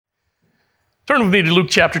Turn with me to Luke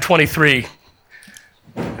chapter 23.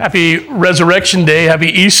 Happy Resurrection Day, happy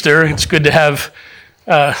Easter. It's good to have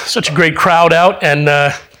such a great crowd out,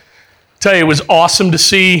 and tell you, it was awesome to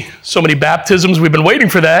see so many baptisms. We've been waiting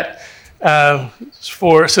for that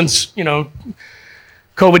since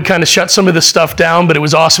COVID kind of shut some of this stuff down, but it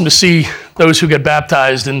was awesome to see those who get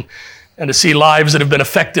baptized and to see lives that have been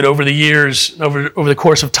affected over the years, over the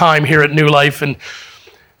course of time here at New Life. And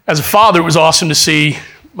as a father, it was awesome to see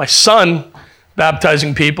my son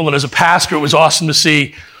baptizing people, and as a pastor, it was awesome to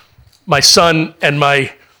see my son and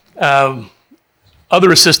my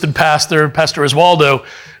other assistant pastor, Pastor Oswaldo,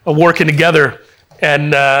 working together.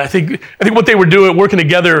 And I think what they were doing, working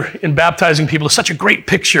together in baptizing people, is such a great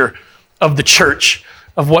picture of the church,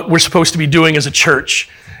 of what we're supposed to be doing as a church,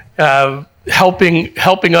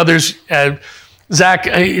 helping others. Zach,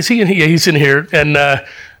 is he in here? He's in here, and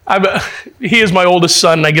he is my oldest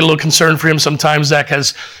son, and I get a little concerned for him sometimes. Zach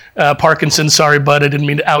has Parkinson's. Sorry, bud, I didn't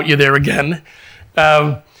mean to out you there again.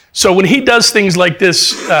 So when he does things like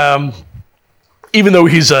this, even though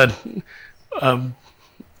he's a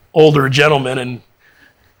older gentleman and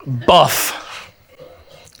buff,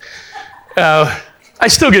 I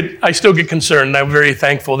still get concerned, and I'm very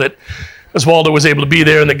thankful that Oswaldo was able to be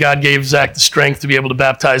there and that God gave Zach the strength to be able to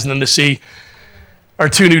baptize, and then to see our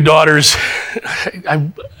two new daughters.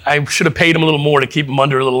 I should have paid him a little more to keep them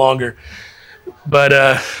under a little longer.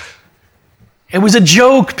 But it was a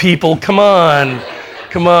joke, people. Come on.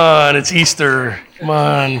 It's Easter. Come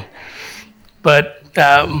on. But,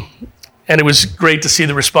 and it was great to see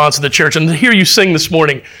the response of the church. And to hear you sing this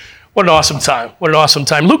morning, what an awesome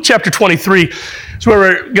time. Luke chapter 23 is where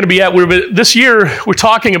we're going to be at. This year, we're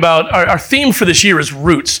talking about, our theme for this year is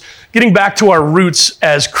roots. Getting back to our roots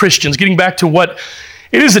as Christians. Getting back to what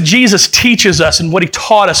it is that Jesus teaches us and what he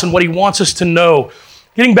taught us and what he wants us to know.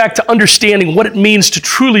 Getting back to understanding what it means to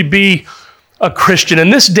truly be a Christian.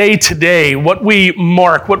 And this day today, what we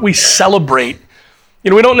mark, what we celebrate,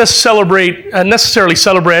 we don't necessarily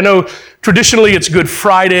celebrate. I know traditionally it's Good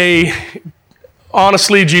Friday.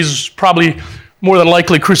 Honestly, Jesus probably more than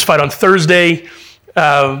likely crucified on Thursday,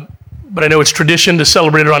 but I know it's tradition to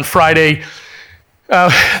celebrate it on Friday.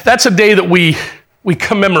 That's a day that we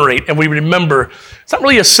commemorate and we remember. It's not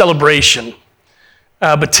really a celebration,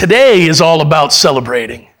 but today is all about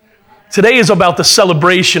celebrating. Today is about the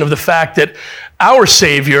celebration of the fact that our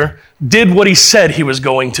Savior did what he said he was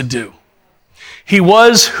going to do. He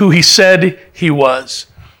was who he said he was,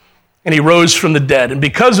 and he rose from the dead. And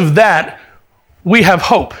because of that, we have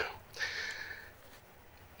hope.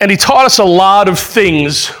 And he taught us a lot of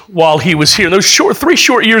things while he was here. Those 3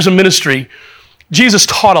 short years of ministry, Jesus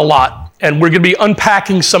taught a lot. And we're going to be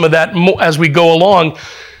unpacking some of that as we go along.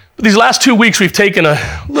 But these last 2 weeks, we've taken a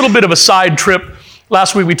little bit of a side trip.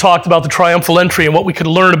 Last week, we talked about the triumphal entry and what we could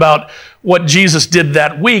learn about what Jesus did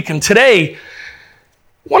that week. And today, I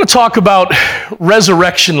want to talk about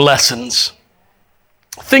resurrection lessons.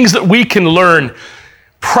 Things that we can learn,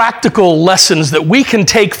 practical lessons that we can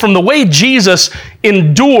take from the way Jesus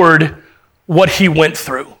endured what he went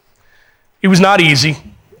through. It was not easy.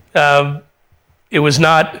 It was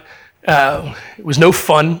no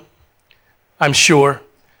fun, I'm sure.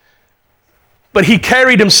 But he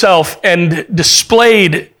carried himself and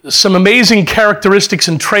displayed some amazing characteristics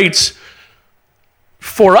and traits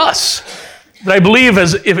for us that I believe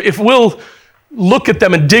if we'll look at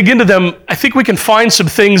them and dig into them, I think we can find some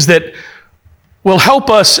things that will help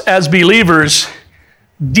us as believers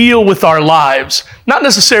deal with our lives. Not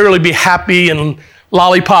necessarily be happy and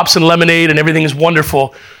lollipops and lemonade and everything is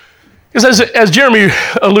wonderful. Because as Jeremy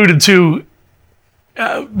alluded to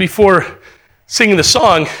before singing the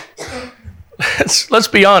song, let's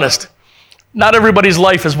be honest, not everybody's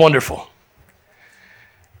life is wonderful.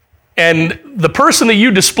 And the person that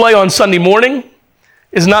you display on Sunday morning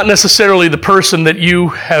is not necessarily the person that you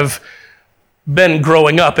have been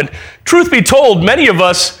growing up. And truth be told, many of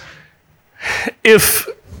us, if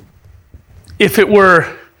it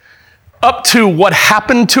were up to what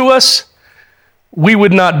happened to us, we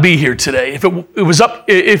would not be here today. If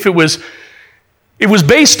it was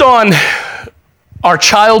based on our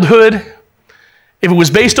childhood, if it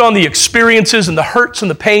was based on the experiences and the hurts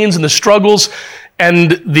and the pains and the struggles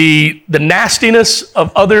and the nastiness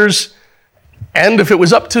of others, and if it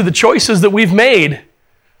was up to the choices that we've made,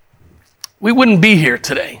 we wouldn't be here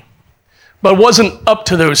today. But it wasn't up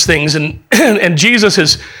to those things. And Jesus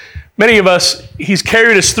has, many of us, he's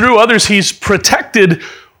carried us through. Others, he's protected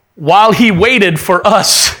while he waited for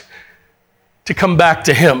us to come back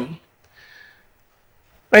to him.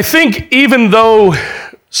 I think even though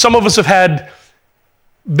some of us have had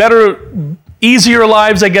better, easier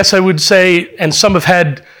lives, I guess I would say, and some have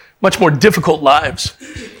had much more difficult lives.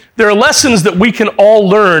 There are lessons that we can all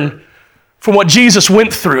learn from what Jesus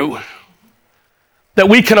went through that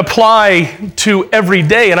we can apply to every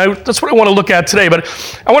day. And that's what I want to look at today. But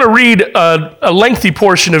I want to read a lengthy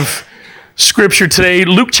portion of Scripture today,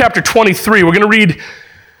 Luke chapter 23. We're going to read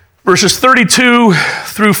verses 32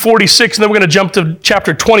 through 46, and then we're going to jump to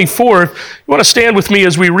chapter 24. You want to stand with me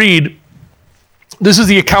as we read. This is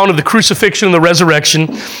the account of the crucifixion and the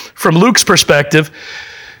resurrection from Luke's perspective.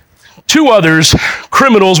 Two others,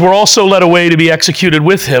 criminals, were also led away to be executed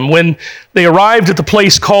with him. When they arrived at the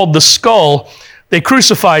place called the Skull, they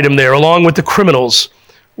crucified him there along with the criminals,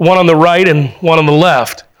 one on the right and one on the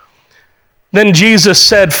left. Then Jesus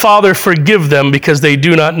said, "Father, forgive them because they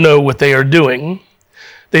do not know what they are doing."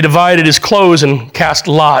 They divided his clothes and cast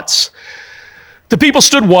lots. The people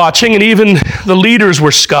stood watching, and even the leaders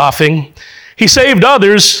were scoffing. "He saved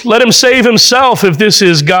others. Let him save himself if this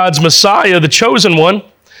is God's Messiah, the chosen one."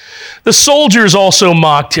 The soldiers also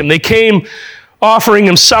mocked him. They came offering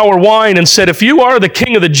him sour wine and said, "If you are the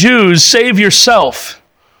king of the Jews, save yourself."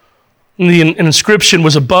 And the inscription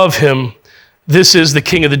was above him, "This is the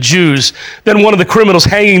King of the Jews." Then one of the criminals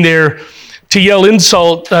hanging there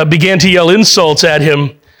began to yell insults at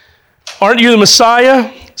him. "Aren't you the Messiah?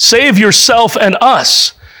 Save yourself and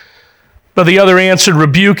us." But the other answered,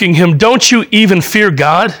 rebuking him, "Don't you even fear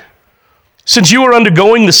God? Since you are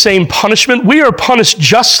undergoing the same punishment, we are punished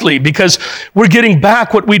justly because we're getting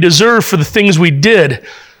back what we deserve for the things we did.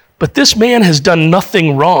 But this man has done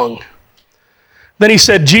nothing wrong." Then he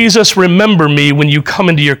said, "Jesus, remember me when you come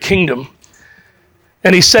into your kingdom."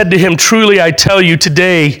 And he said to him, "Truly I tell you,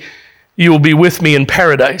 today you will be with me in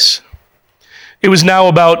paradise." It was now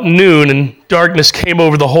about noon, and darkness came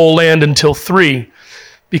over the whole land until 3,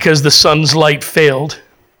 because the sun's light failed.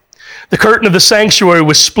 The curtain of the sanctuary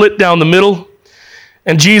was split down the middle,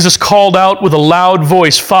 and Jesus called out with a loud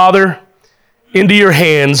voice, "Father, into your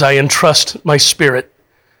hands I entrust my spirit."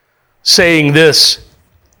 Saying this,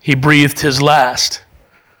 he breathed his last.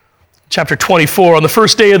 Chapter 24, on the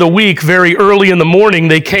first day of the week, very early in the morning,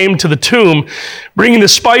 they came to the tomb, bringing the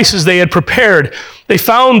spices they had prepared. They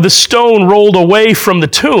found the stone rolled away from the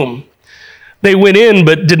tomb. They went in,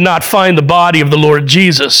 but did not find the body of the Lord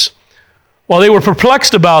Jesus. While they were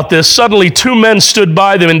perplexed about this, suddenly 2 men stood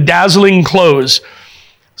by them in dazzling clothes.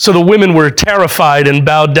 So the women were terrified and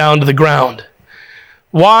bowed down to the ground.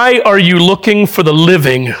 "Why are you looking for the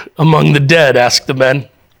living among the dead?" asked the men.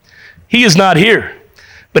 "He is not here,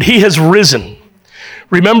 but he has risen.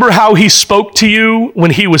 Remember how he spoke to you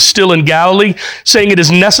when he was still in Galilee, saying it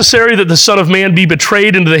is necessary that the Son of Man be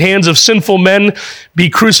betrayed into the hands of sinful men, be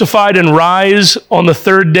crucified, and rise on the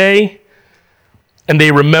 3rd day?" And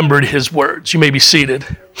they remembered his words. You may be seated.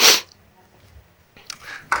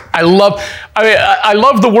 I love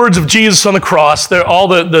the words of Jesus on the cross. They're all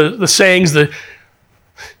the sayings, the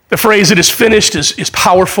phrase "it is finished" is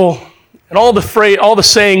powerful, and all the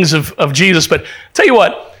sayings of Jesus. But tell you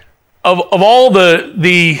what, of all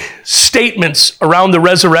the statements around the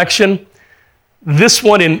resurrection, this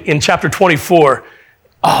one in chapter 24,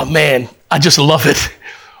 oh man, I just love it.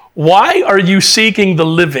 "Why are you seeking the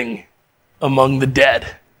living among the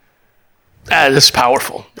dead?" That's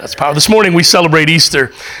powerful. That's powerful. This morning we celebrate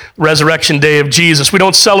Easter, resurrection day of Jesus. We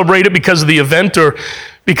don't celebrate it because of the event or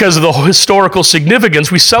because of the historical significance.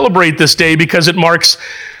 We celebrate this day because it marks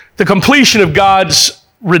the completion of God's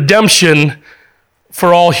redemption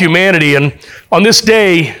for all humanity. And on this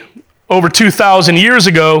day, over 2,000 years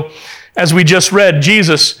ago, as we just read,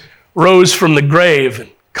 Jesus rose from the grave and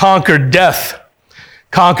conquered death,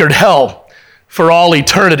 conquered hell for all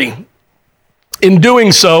eternity. In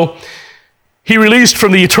doing so, he released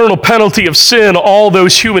from the eternal penalty of sin all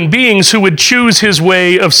those human beings who would choose his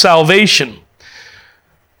way of salvation.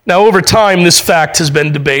 Now, over time, this fact has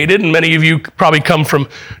been debated, and many of you probably come from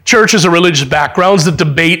churches or religious backgrounds that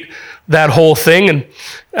debate that whole thing.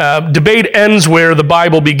 And debate ends where the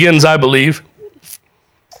Bible begins, I believe.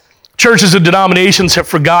 Churches and denominations have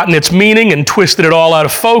forgotten its meaning and twisted it all out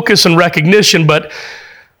of focus and recognition, but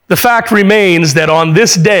the fact remains that on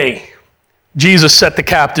this day, Jesus set the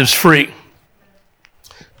captives free.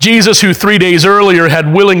 Jesus, who 3 days earlier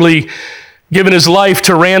had willingly given his life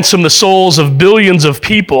to ransom the souls of billions of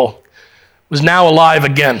people, was now alive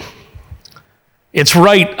again. It's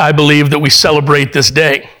right, I believe, that we celebrate this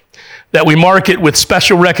day, that we mark it with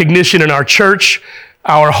special recognition in our church,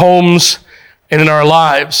 our homes, and in our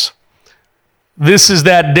lives. This is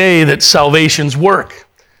that day that salvation's work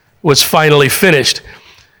was finally finished.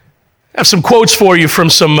 I have some quotes for you from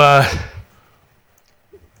some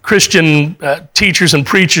Christian teachers and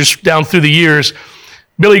preachers down through the years.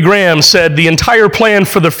 Billy Graham said, "The entire plan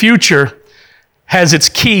for the future has its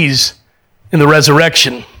keys in the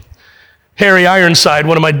resurrection. Harry Ironside,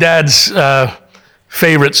 one of my dad's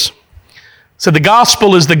favorites, said, "The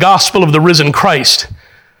gospel is the gospel of the risen Christ.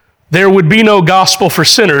 There would be no gospel for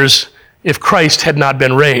sinners if Christ had not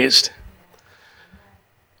been raised."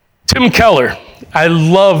 Tim Keller, I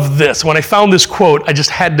love this. When I found this quote, I just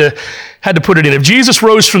had to put it in. If Jesus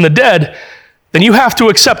rose from the dead, then you have to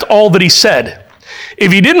accept all that he said.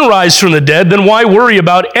 If he didn't rise from the dead, then why worry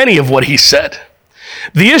about any of what he said?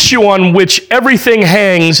 The issue on which everything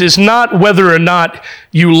hangs is not whether or not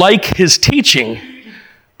you like his teaching,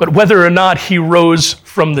 but whether or not he rose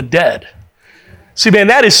from the dead. See, man,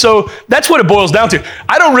 that's what it boils down to.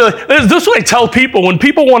 This is what I tell people when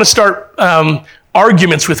people want to start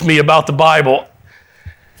arguments with me about the Bible.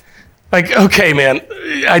 Like, okay, man,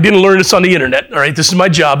 I didn't learn this on the internet, all right? This is my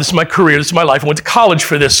job, this is my career, this is my life. I went to college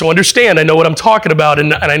for this, so understand, I know what I'm talking about,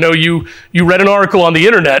 and I know you read an article on the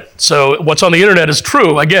internet, so what's on the internet is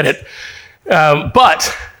true, I get it.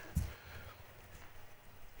 But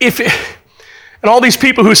and all these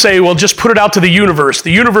people who say, well, just put it out to the universe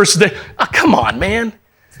is there. Oh, come on, man.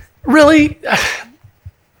 Really?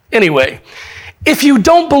 Anyway, if you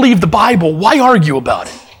don't believe the Bible, why argue about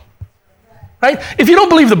it? Right? If you don't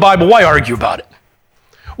believe the Bible, why argue about it?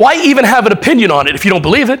 Why even have an opinion on it if you don't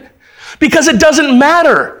believe it? Because it doesn't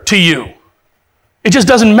matter to you. It just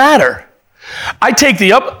doesn't matter. I take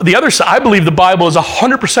the other side. I believe the Bible is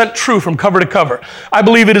 100% true from cover to cover. I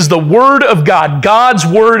believe it is the Word of God, God's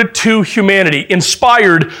Word to humanity,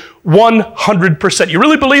 inspired 100%. You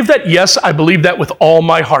really believe that? Yes, I believe that with all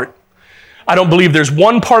my heart. I don't believe there's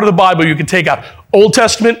one part of the Bible you can take out. Old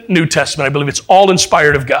Testament, New Testament. I believe it's all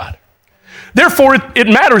inspired of God. Therefore, it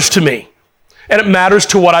matters to me, and it matters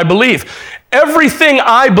to what I believe. Everything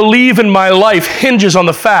I believe in my life hinges on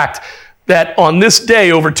the fact that on this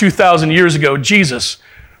day, over 2,000 years ago, Jesus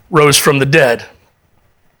rose from the dead.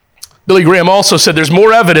 Billy Graham also said there's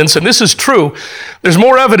more evidence, and this is true, there's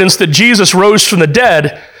more evidence that Jesus rose from the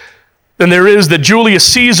dead than there is that Julius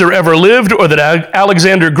Caesar ever lived or that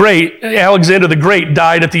Alexander the Great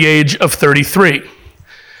died at the age of 33.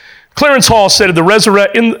 Clarence Hall said the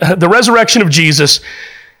resurrection of Jesus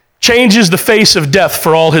changes the face of death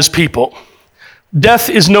for all his people. Death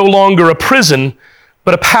is no longer a prison,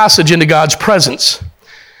 but a passage into God's presence.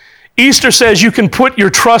 Easter says you can put your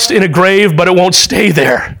trust in a grave, but it won't stay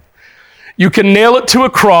there. You can nail it to a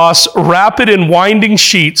cross, wrap it in winding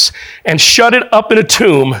sheets, and shut it up in a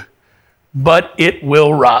tomb, but it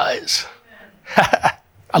will rise.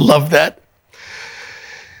 I love that.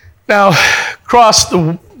 Now, across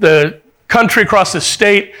the country, across the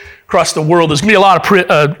state, across the world, there's going to be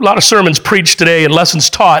a lot of sermons preached today and lessons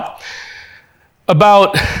taught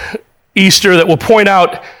about Easter that will point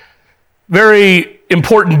out very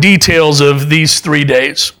important details of these 3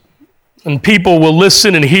 days. And people will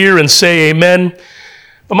listen and hear and say amen.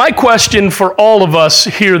 But my question for all of us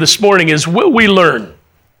here this morning is, will we learn?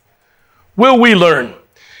 Will we learn?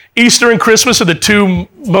 Easter and Christmas are the two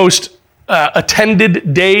most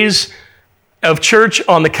attended days of church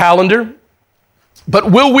on the calendar.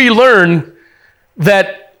 But will we learn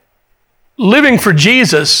that living for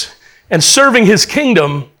Jesus and serving his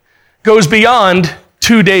kingdom goes beyond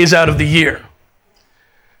 2 days out of the year?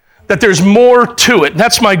 That there's more to it.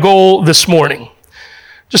 That's my goal this morning.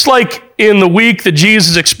 Just like in the week that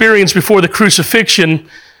Jesus experienced before the crucifixion,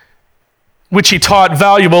 which he taught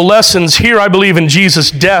valuable lessons, here I believe in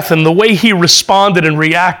Jesus' death and the way he responded and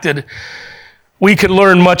reacted, we can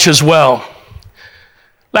learn much as well.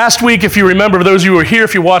 Last week, if you remember, for those of you who were here,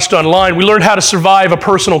 if you watched online, we learned how to survive a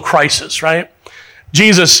personal crisis, right?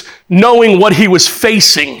 Jesus, knowing what he was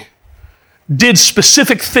facing, did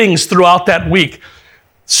specific things throughout that week,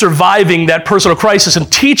 surviving that personal crisis and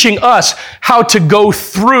teaching us how to go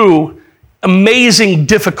through amazing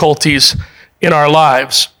difficulties in our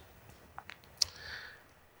lives.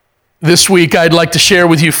 This week, I'd like to share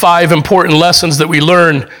with you 5 important lessons that we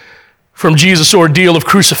learn from Jesus' ordeal of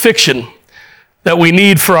crucifixion that we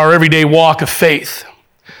need for our everyday walk of faith.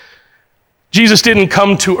 Jesus didn't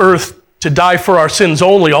come to earth to die for our sins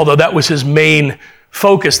only, although that was his main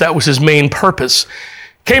focus, that was his main purpose.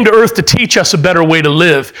 He came to earth to teach us a better way to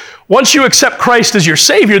live. Once you accept Christ as your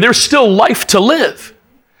Savior, there's still life to live.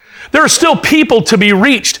 There are still people to be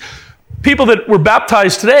reached. People that were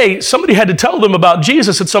baptized today, somebody had to tell them about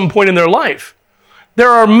Jesus at some point in their life. There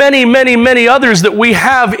are many, many, many others that we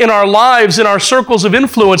have in our lives, in our circles of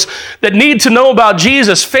influence, that need to know about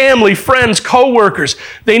Jesus, family, friends, co-workers.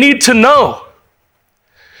 They need to know.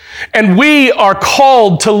 And we are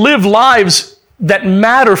called to live lives that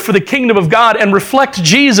matter for the kingdom of God and reflect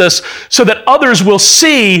Jesus so that others will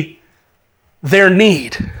see their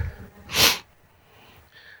need.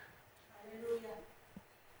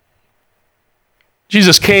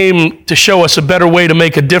 Jesus came to show us a better way to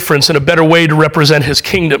make a difference and a better way to represent his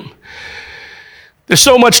kingdom. There's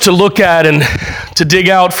so much to look at and to dig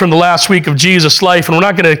out from the last week of Jesus' life, and we're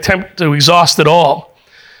not going to attempt to exhaust it all.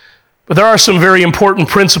 But there are some very important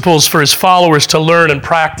principles for his followers to learn and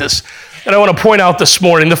practice that I want to point out this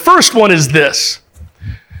morning. The first one is this,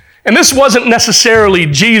 and this wasn't necessarily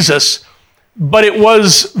Jesus, but it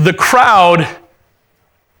was the crowd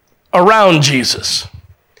around Jesus.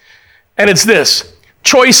 And it's this: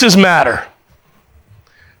 choices matter.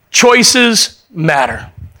 Choices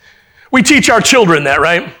matter. We teach our children that,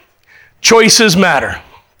 right? Choices matter.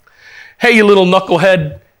 Hey, you little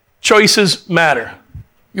knucklehead, choices matter.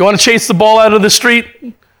 You want to chase the ball out of the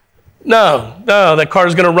street? No, that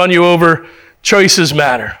car's going to run you over. Choices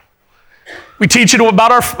matter. We teach it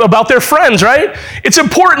about their friends, right? It's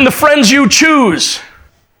important the friends you choose.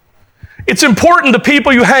 It's important the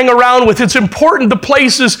people you hang around with. It's important the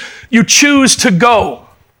places you choose to go.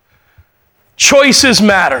 Choices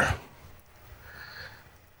matter.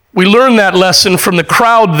 We learned that lesson from the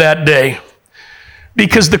crowd that day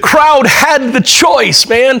because the crowd had the choice,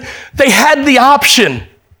 man. They had the option.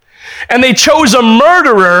 And they chose a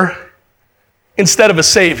murderer instead of a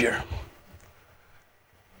savior.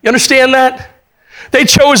 You understand that? They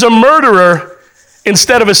chose a murderer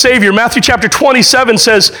instead of a savior. Matthew chapter 27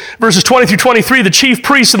 says, verses 20 through 23, the chief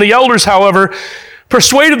priests and the elders, however,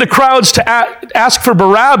 persuaded the crowds to ask for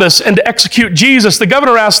Barabbas and to execute Jesus. The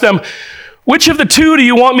governor asked them, "Which of the two do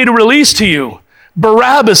you want me to release to you?"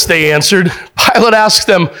 "Barabbas," they answered. Pilate asked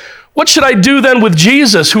them, "What should I do then with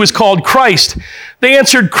Jesus, who is called Christ?" They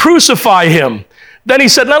answered, "Crucify him." Then he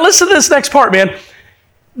said, now listen to this next part, man.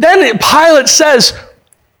 Then Pilate says,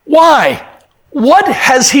 why? What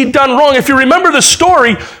has he done wrong? If you remember the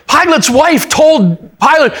story, Pilate's wife told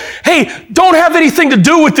Pilate, hey, don't have anything to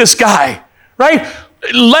do with this guy, right?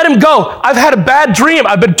 Let him go. I've had a bad dream.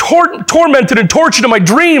 I've been tormented and tortured in my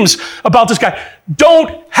dreams about this guy.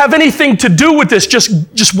 Don't have anything to do with this.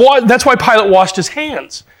 That's why Pilate washed his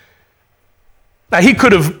hands. Now, he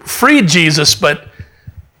could have freed Jesus, but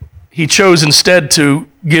he chose instead to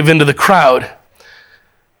give in to the crowd.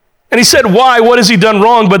 And he said, why? What has he done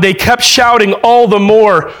wrong? But they kept shouting all the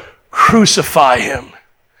more, crucify him.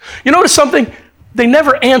 You notice something? They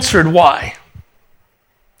never answered why.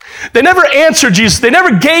 They never answered Jesus. They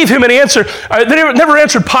never gave him an answer. They never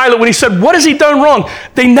answered Pilate when he said, what has he done wrong?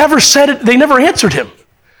 They never said it. They never answered him.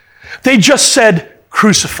 They just said,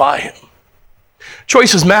 crucify him.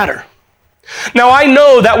 Choices matter. Now, I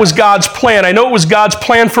know that was God's plan. I know it was God's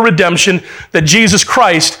plan for redemption, that Jesus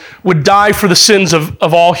Christ would die for the sins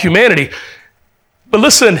of all humanity. But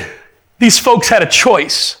listen, these folks had a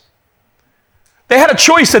choice. They had a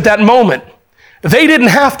choice at that moment. They didn't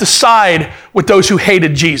have to side with those who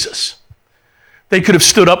hated Jesus. They could have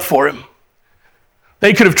stood up for him.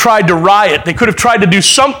 They could have tried to riot. They could have tried to do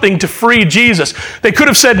something to free Jesus. They could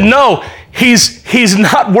have said, no, he's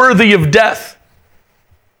not worthy of death.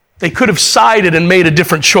 They could have sided and made a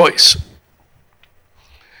different choice.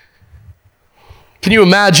 Can you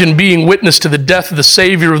imagine being witness to the death of the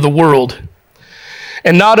Savior of the world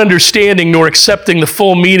and not understanding nor accepting the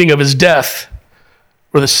full meaning of his death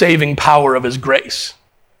or the saving power of his grace?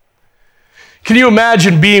 Can you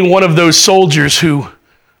imagine being one of those soldiers who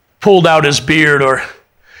pulled out his beard? Or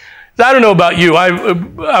I don't know about you.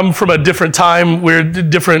 I'm from a different time. We're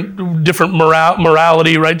different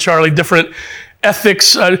morality, right, Charlie? Different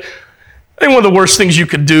ethics. I think one of the worst things you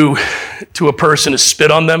could do to a person is spit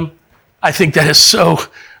on them. I think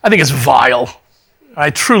it's vile. I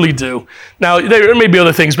truly do. Now, there may be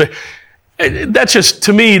other things, but that's just,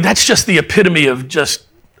 to me, that's just the epitome of just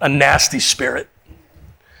a nasty spirit.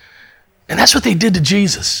 And that's what they did to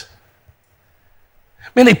Jesus.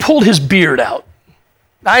 Man, they pulled his beard out.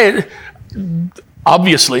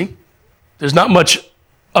 Obviously, there's not much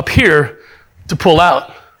up here to pull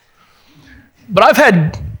out. But I've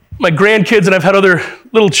had my grandkids and I've had other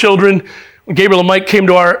little children. When Gabriel and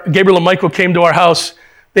Michael came to our house,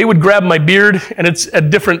 they would grab my beard, and it's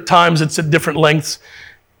at different times, it's at different lengths.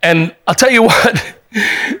 And I'll tell you what,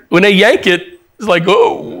 when they yank it, it's like,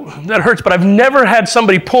 oh, that hurts. But I've never had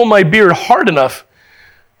somebody pull my beard hard enough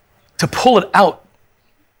to pull it out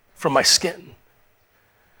from my skin.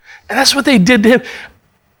 And that's what they did to him.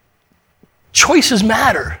 Choices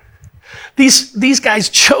matter. These guys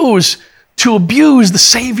chose to abuse the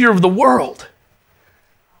Savior of the world.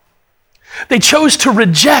 They chose to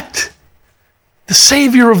reject the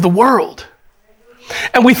Savior of the world.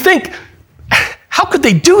 And we think, how could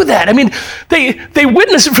they do that? I mean, they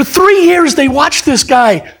witnessed it for 3 years. They watched this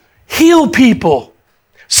guy heal people.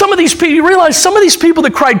 Some of these people, you realize some of these people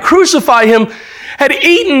that cried, crucify him, had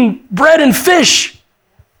eaten bread and fish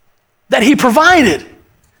that he provided.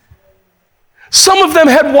 Some of them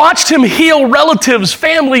had watched him heal relatives,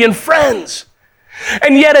 family, and friends.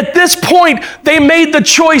 And yet at this point, they made the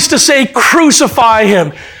choice to say, crucify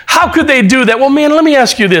him. How could they do that? Well, man, let me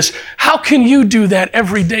ask you this. How can you do that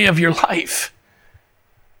every day of your life?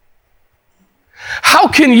 How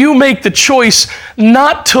can you make the choice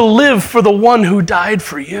not to live for the one who died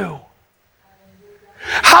for you?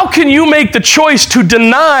 How can you make the choice to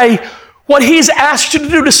deny what he's asked you to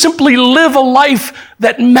do, to simply live a life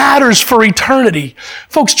that matters for eternity?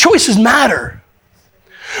 Folks, choices matter.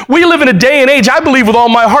 We live in a day and age, I believe with all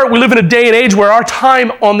my heart, we live in a day and age where our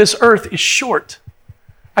time on this earth is short.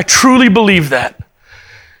 I truly believe that.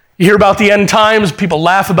 You hear about the end times, people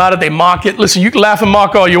laugh about it, they mock it. Listen, you can laugh and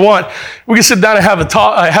mock all you want. We can sit down and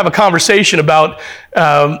have a conversation about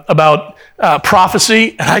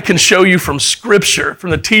prophecy, and I can show you from Scripture,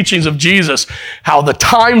 from the teachings of Jesus, how the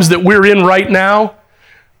times that we're in right now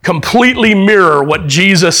completely mirror what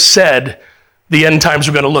Jesus said the end times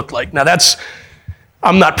are going to look like. Now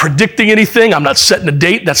I'm not predicting anything, I'm not setting a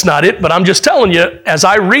date, that's not it, but I'm just telling you, as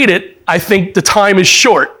I read it, I think the time is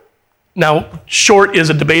short. Now, short is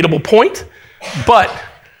a debatable point, but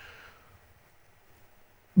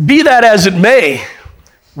be that as it may,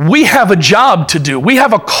 we have a job to do. We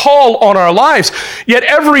have a call on our lives. Yet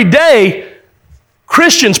every day,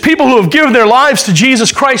 Christians, people who have given their lives to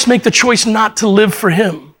Jesus Christ, make the choice not to live for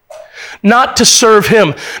him, not to serve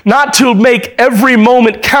him, not to make every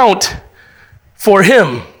moment count for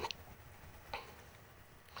him.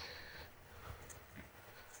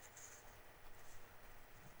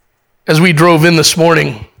 As we drove in this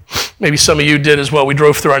morning, maybe some of you did as well, we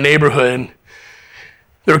drove through our neighborhood, and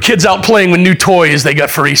there were kids out playing with new toys they got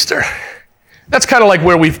for Easter. That's kind of like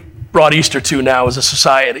where we've brought Easter to now as a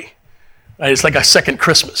society. Right? It's like a second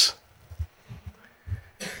Christmas.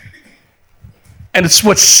 And it's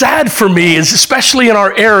what's sad for me is, especially in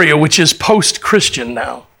our area, which is post-Christian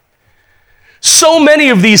now, so many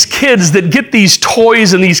of these kids that get these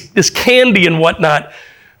toys and this candy and whatnot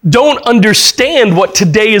don't understand what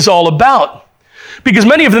today is all about. Because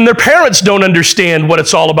many of them, their parents don't understand what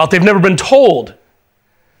it's all about. They've never been told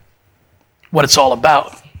what it's all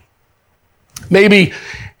about. Maybe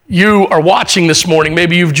you are watching this morning,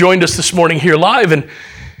 maybe you've joined us this morning here live, and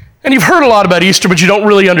you've heard a lot about Easter, but you don't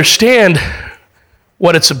really understand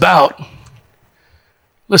what it's about.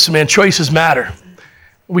 Listen, man, choices matter.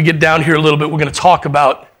 When we get down here a little bit, we're going to talk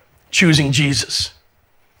about choosing Jesus.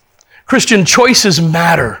 Christian, choices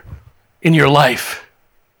matter in your life.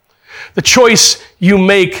 The choice you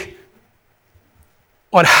make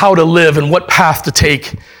on how to live and what path to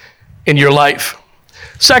take in your life.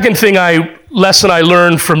 Second lesson I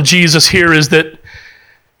learned from Jesus here is that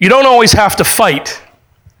you don't always have to fight,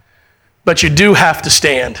 but you do have to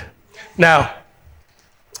stand. Now,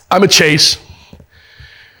 I'm a Chase.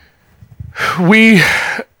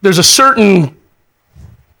 There's a certain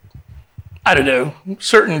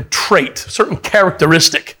trait, certain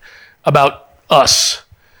characteristic about us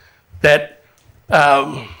that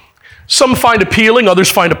some find appealing, others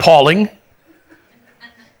find appalling.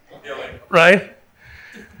 Right?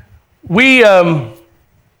 How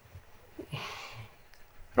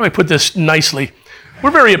do I put this nicely?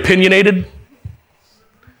 We're very opinionated,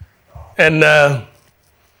 and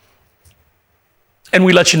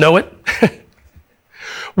we let you know it.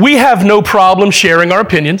 We have no problem sharing our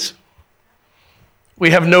opinions.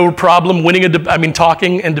 We have no problem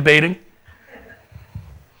talking and debating.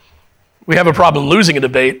 We have a problem losing a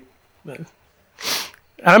debate.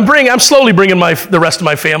 I'm slowly bringing the rest of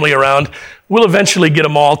my family around. We'll eventually get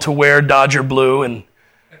them all to wear Dodger blue and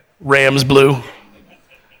Rams blue.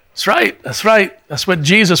 That's right. That's what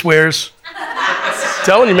Jesus wears.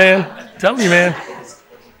 Telling you, man.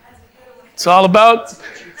 It's all about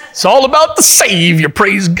the Savior,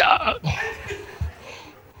 praise God.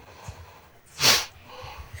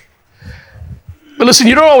 But listen,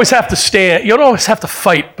 you don't always have to stand. You don't always have to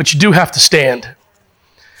fight, but you do have to stand.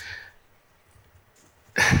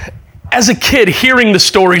 As a kid, hearing the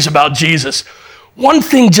stories about Jesus, one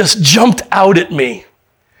thing just jumped out at me.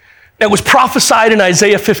 That was prophesied in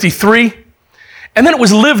Isaiah 53, and then it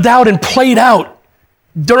was lived out and played out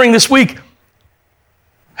during this week.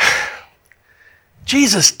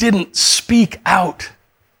 Jesus didn't speak out.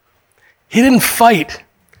 He didn't fight.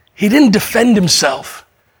 He didn't defend himself.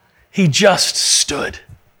 He just stood.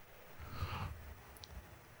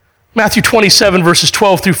 Matthew 27, verses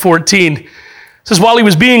 12 through 14 says, while he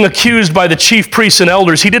was being accused by the chief priests and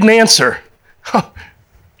elders, he didn't answer.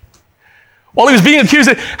 While he was being accused,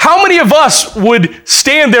 how many of us would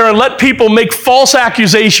stand there and let people make false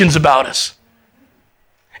accusations about us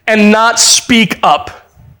and not speak up?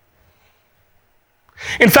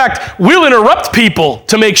 In fact, we'll interrupt people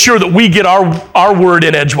to make sure that we get our word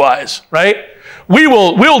in edgewise, right?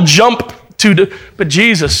 We'll jump but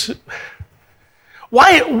Jesus,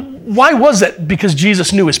 why was that? Because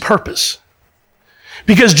Jesus knew his purpose.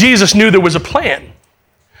 Because Jesus knew there was a plan.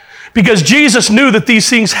 Because Jesus knew that these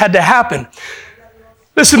things had to happen.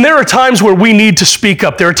 Listen, there are times where we need to speak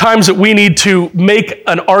up. There are times that we need to make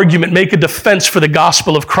an argument, make a defense for the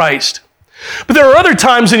gospel of Christ. But there are other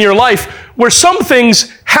times in your life where some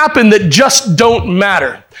things happen that just don't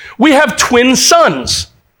matter. We have twin sons.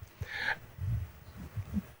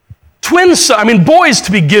 Boys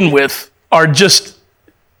to begin with are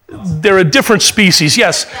they're a different species.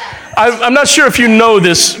 Yes, I'm not sure if you know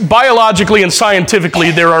this. Biologically and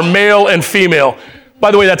scientifically, there are male and female.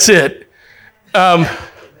 By the way, that's it.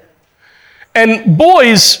 And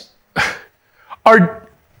boys are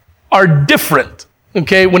different,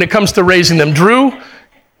 okay, when it comes to raising them. Drew,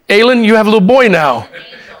 Aylin, you have a little boy now.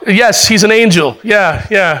 Yes, he's an angel.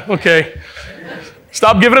 Yeah, okay.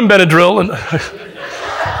 Stop giving him Benadryl.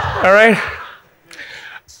 All right?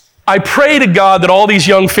 I pray to God that all these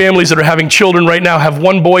young families that are having children right now have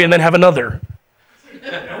one boy and then have another.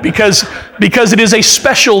 Because it is a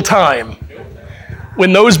special time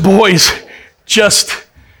when those boys just...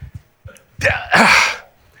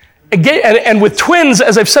 And with twins,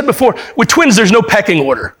 as I've said before, with twins there's no pecking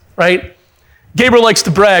order, right? Gabriel likes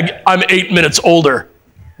to brag, I'm 8 minutes older.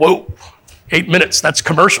 Whoa, 8 minutes, that's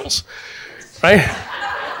commercials, right?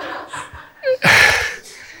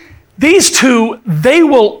 These two, they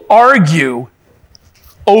will argue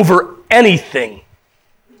over anything.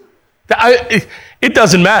 It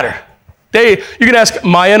doesn't matter. You can ask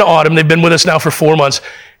Maya and Autumn, they've been with us now for 4 months.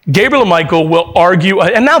 Gabriel and Michael will argue,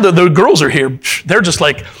 and now the girls are here, they're just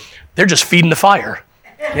feeding the fire.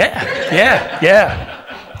 Yeah,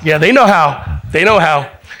 they know how.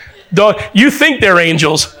 You think they're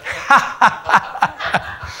angels.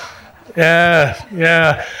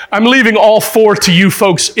 Yeah. I'm leaving all 4 to you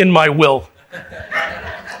folks in my will.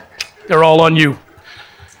 They're all on you.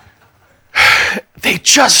 They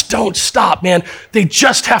just don't stop, man. They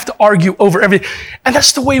just have to argue over everything. And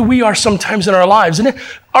that's the way we are sometimes in our lives. And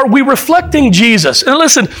are we reflecting Jesus? And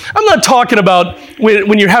listen, I'm not talking about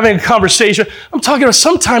when you're having a conversation. I'm talking about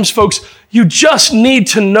sometimes, folks, you just need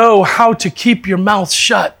to know how to keep your mouth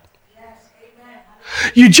shut.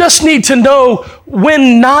 You just need to know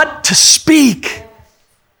when not to speak.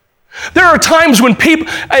 There are times when people,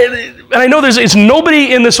 and I know it's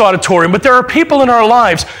nobody in this auditorium, but there are people in our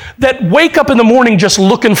lives that wake up in the morning just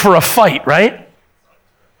looking for a fight, right?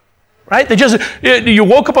 Right? You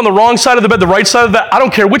woke up on the wrong side of the bed, the right side of the bed. I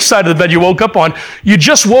don't care which side of the bed you woke up on. You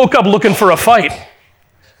just woke up looking for a fight.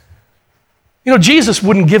 Jesus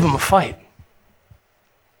wouldn't give him a fight.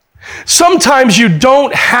 Sometimes you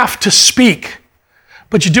don't have to speak,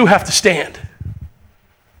 but you do have to stand.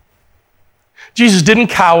 Jesus didn't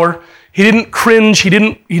cower. He didn't cringe. He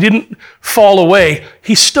didn't fall away.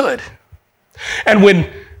 He stood. And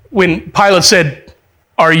when Pilate said,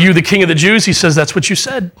 "Are you the king of the Jews?" he says, "That's what you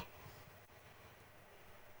said."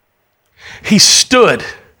 He stood.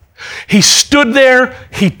 He stood there.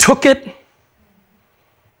 He took it.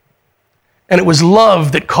 And it was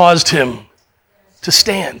love that caused him to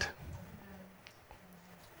stand.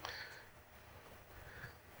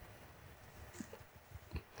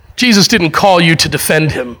 Jesus didn't call you to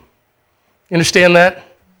defend him. You understand that?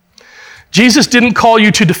 Jesus didn't call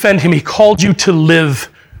you to defend him. He called you to live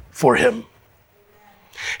for him.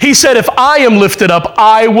 He said, if I am lifted up,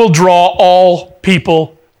 I will draw all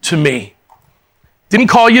people to me. Didn't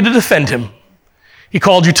call you to defend him. He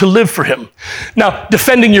called you to live for him. Now,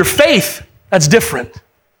 defending your faith, that's different.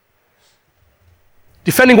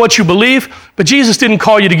 Defending what you believe, but Jesus didn't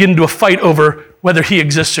call you to get into a fight over whether he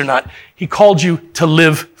exists or not. He called you to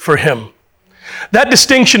live for him. That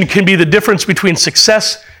distinction can be the difference between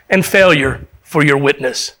success and failure for your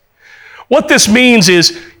witness. What this means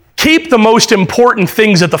is keep the most important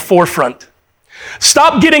things at the forefront.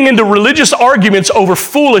 Stop getting into religious arguments over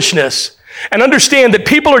foolishness and understand that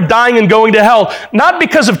people are dying and going to hell, not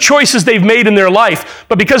because of choices they've made in their life,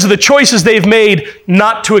 but because of the choices they've made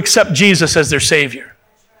not to accept Jesus as their Savior.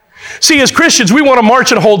 See, as Christians, we want to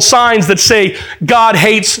march and hold signs that say, God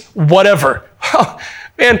hates whatever.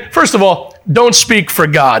 Man, first of all, don't speak for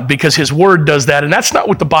God because his word does that, and that's not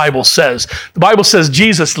what the Bible says. The Bible says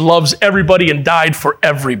Jesus loves everybody and died for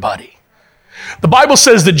everybody. The Bible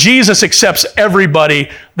says that Jesus accepts everybody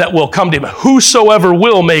that will come to him. Whosoever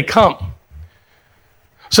will may come.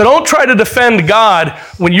 So don't try to defend God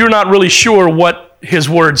when you're not really sure what his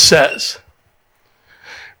word says.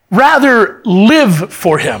 Rather, live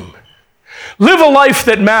for him. Live a life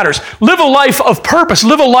that matters. Live a life of purpose.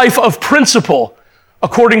 Live a life of principle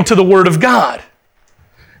according to the Word of God.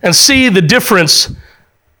 And see the difference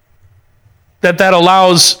that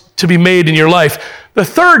allows to be made in your life. The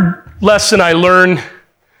third lesson I learned,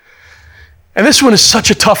 and this one is such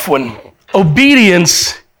a tough one,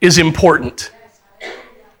 obedience is important.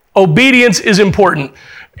 Obedience is important.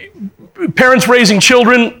 Parents raising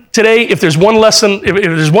children today, if there's one lesson, if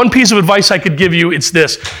there's one piece of advice I could give you, it's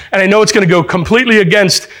this. And I know it's going to go completely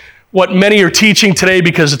against what many are teaching today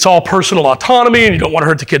because it's all personal autonomy and you don't want to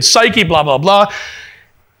hurt the kid's psyche, blah, blah, blah.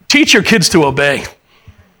 Teach your kids to obey.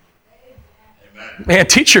 Man,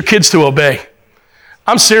 teach your kids to obey.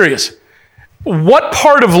 I'm serious. What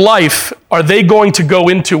part of life are they going to go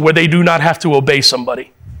into where they do not have to obey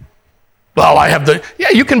somebody? Well,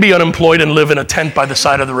 you can be unemployed and live in a tent by the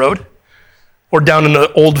side of the road or down in an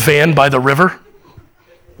old van by the river.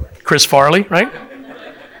 Chris Farley, right?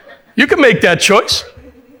 You can make that choice.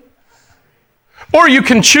 Or you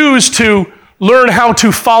can choose to learn how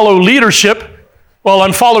to follow leadership. Well,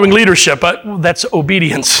 I'm following leadership. That's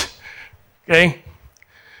obedience, okay?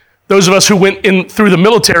 Those of us who went in through the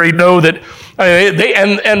military know that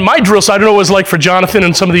and my drill sergeant, I don't know what it was like for Jonathan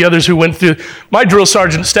and some of the others who went through. My drill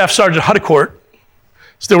sergeant, Staff Sergeant Huddecourt,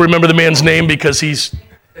 still remember the man's name because he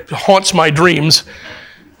haunts my dreams,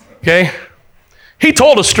 okay? He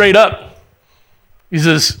told us straight up. He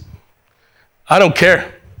says, I don't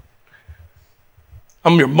care.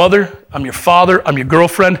 I'm your mother, I'm your father, I'm your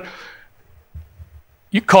girlfriend.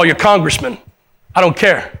 You call your congressman. I don't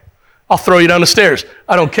care. I'll throw you down the stairs.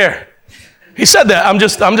 I don't care. He said that. I'm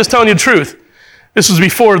just telling you the truth. This was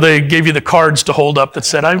before they gave you the cards to hold up that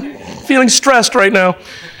said, I'm feeling stressed right now.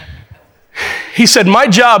 He said, my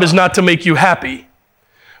job is not to make you happy.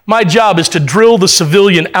 My job is to drill the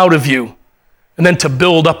civilian out of you and then to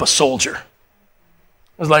build up a soldier. I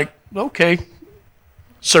was like, okay,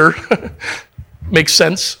 sir. Makes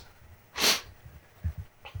sense.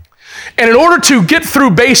 And in order to get through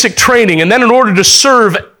basic training and then in order to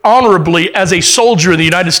serve honorably as a soldier in the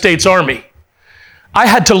United States Army, I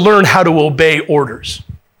had to learn how to obey orders.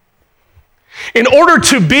 In order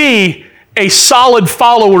to be a solid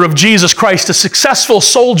follower of Jesus Christ, a successful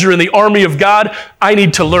soldier in the army of God, I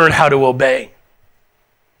need to learn how to obey.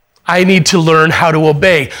 I need to learn how to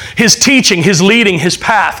obey His teaching, His leading, His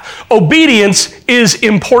path. Obedience is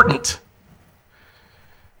important.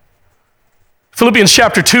 Philippians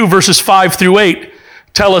chapter 2, verses 5 through 8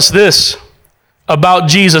 tell us this about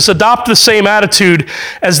Jesus. Adopt the same attitude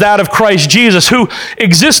as that of Christ Jesus, who,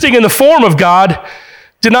 existing in the form of God,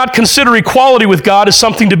 did not consider equality with God as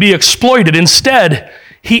something to be exploited. Instead,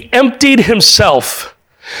 He emptied Himself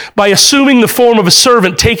by assuming the form of a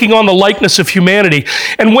servant, taking on the likeness of humanity.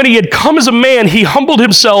 And when He had come as a man, He humbled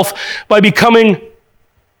Himself by becoming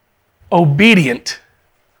obedient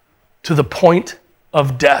to the point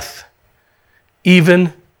of death,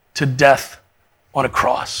 even to death on a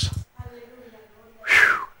cross.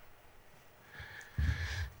 Whew.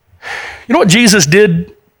 You know what Jesus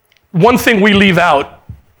did? One thing we leave out,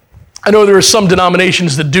 I know there are some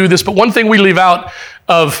denominations that do this, but one thing we leave out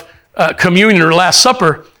of communion or Last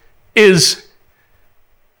Supper is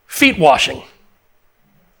feet washing. You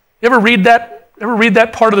ever read that? Ever read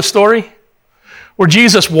that part of the story where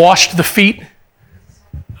Jesus washed the feet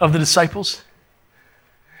of the disciples?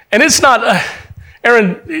 And it's not,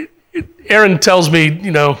 Erin tells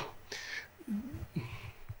me,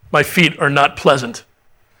 my feet are not pleasant.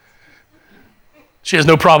 She has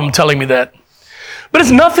no problem telling me that. But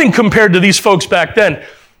it's nothing compared to these folks back then.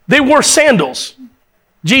 They wore sandals,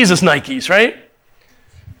 Jesus Nikes, right?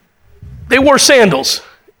 They wore sandals,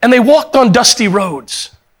 and they walked on dusty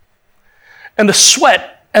roads. And the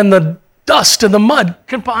sweat and the dust and the mud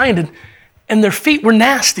combined, and their feet were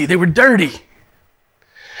nasty. They were dirty.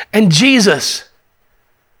 And Jesus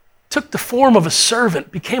took the form of a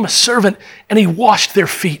servant, became a servant, and He washed their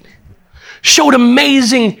feet. Showed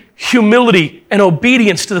amazing humility and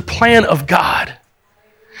obedience to the plan of God.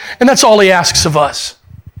 And that's all He asks of us.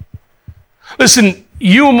 Listen,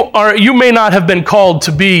 you may not have been called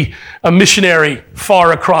to be a missionary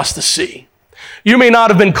far across the sea. You may not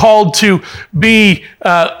have been called to be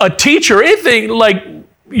a teacher, anything like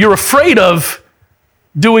you're afraid of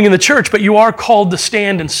doing in the church, but you are called to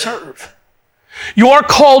stand and serve. You are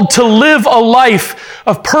called to live a life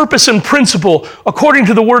of purpose and principle according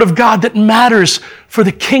to the Word of God that matters for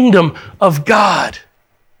the kingdom of God.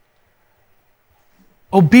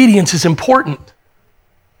 Obedience is important.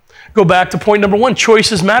 Go back to point number 1,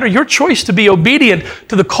 choices matter. Your choice to be obedient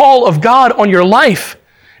to the call of God on your life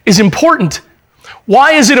is important.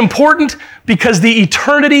 Why is it important? Because the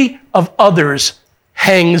eternity of others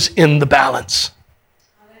hangs in the balance.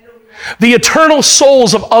 The eternal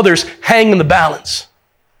souls of others hang in the balance.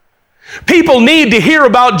 People need to hear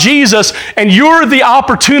about Jesus, and you're the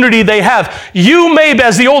opportunity they have. You may,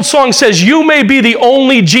 as the old song says, you may be the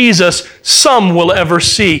only Jesus some will ever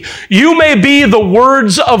see. You may be the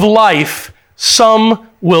words of life some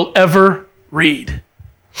will ever read.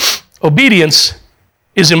 Obedience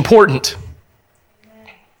is important.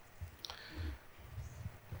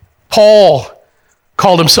 Paul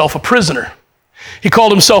called himself a prisoner. He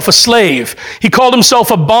called himself a slave. He called himself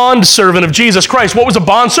a bondservant of Jesus Christ. What was a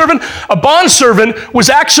bondservant? A bondservant was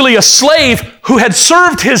actually a slave who had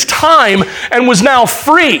served his time and was now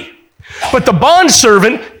free. But the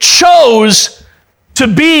bondservant chose to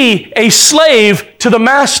be a slave to the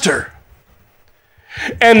master.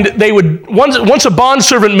 And they would, once a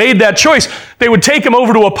bondservant made that choice, they would take him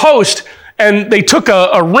over to a post, and they took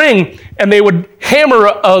a ring and they would hammer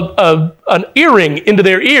an earring into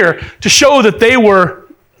their ear to show that they were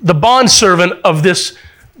the bondservant of this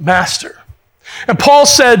master. And Paul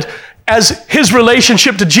said, as his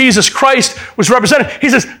relationship to Jesus Christ was represented, he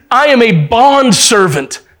says, I am a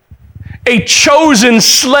bondservant, a chosen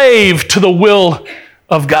slave to the will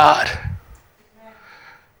of God.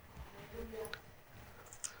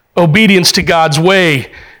 Obedience to God's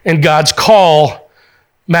way and God's call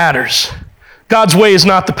matters. God's way is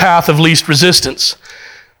not the path of least resistance.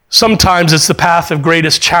 Sometimes it's the path of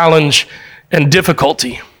greatest challenge and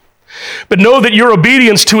difficulty. But know that your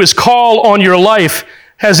obedience to his call on your life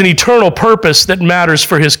has an eternal purpose that matters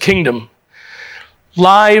for his kingdom.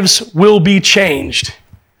 Lives will be changed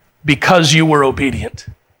because you were obedient.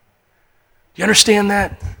 Do you understand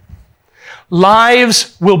that?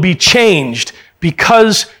 Lives will be changed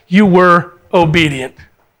because you were obedient.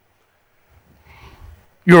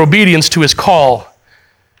 Your obedience to his call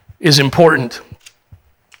is important.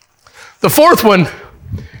 The fourth one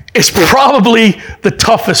is probably the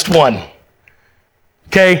toughest one.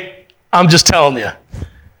 Okay? I'm just telling you.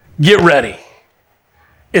 Get ready.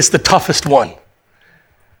 It's the toughest one.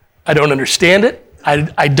 I don't understand it.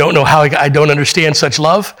 I don't know how I don't understand such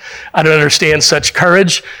love. I don't understand such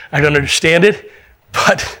courage. I don't understand it.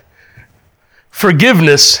 But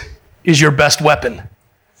forgiveness is your best weapon.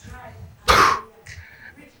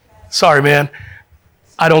 Sorry, man.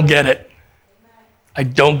 I don't get it. I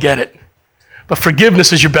don't get it. But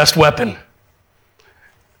forgiveness is your best weapon.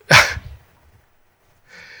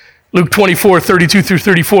 Luke 24, 32 through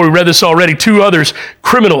 34, we read this already. 2 others,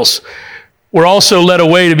 criminals, were also led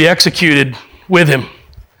away to be executed with him.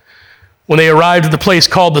 When they arrived at the place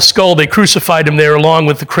called the Skull, they crucified him there along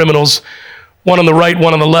with the criminals, one on the right,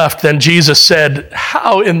 one on the left. Then Jesus said,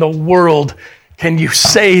 how in the world can you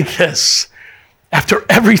say this? After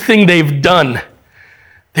everything they've done,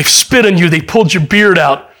 they've spit on you, they pulled your beard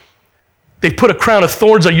out, they put a crown of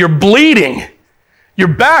thorns on you, you're bleeding. Your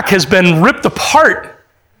back has been ripped apart.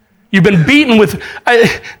 You've been beaten with,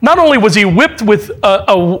 not only was he whipped with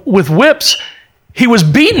whips, he was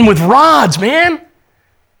beaten with rods, man.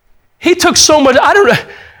 He took so much, I don't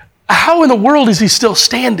know, how in the world is he still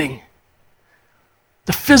standing?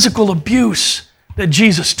 The physical abuse that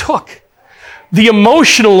Jesus took, the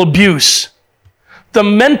emotional abuse, the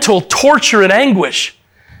mental torture and anguish.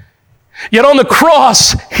 Yet on the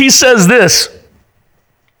cross, he says this,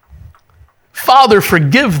 Father,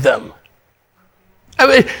 forgive them. I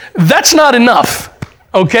mean, that's not enough,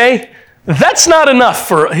 okay? That's not enough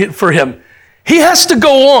for him. He has to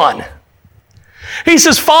go on. He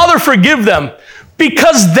says, Father, forgive them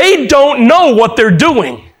because they don't know what they're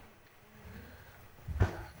doing.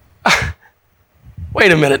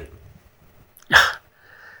 Wait a minute.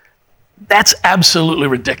 That's absolutely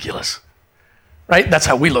ridiculous, right? That's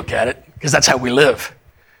how we look at it, because that's how we live.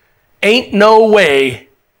 Ain't no way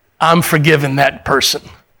I'm forgiving that person.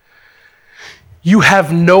 You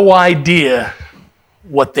have no idea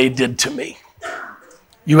what they did to me.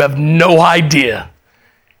 You have no idea.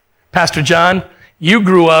 Pastor John, you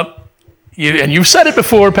grew up, and you've said it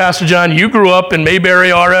before, Pastor John, you grew up in Mayberry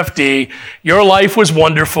RFD. Your life was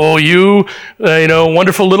wonderful.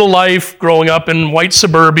 Wonderful little life growing up in white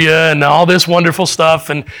suburbia and all this wonderful stuff.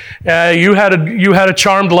 And you had a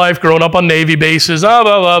charmed life growing up on Navy bases, blah,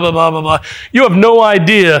 blah, blah, blah, blah, blah. You have no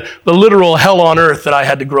idea the literal hell on earth that I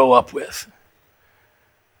had to grow up with.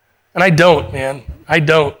 And I don't, man. I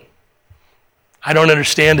don't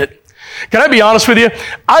understand it. Can I be honest with you?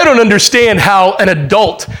 I don't understand how an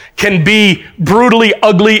adult can be brutally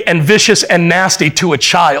ugly and vicious and nasty to a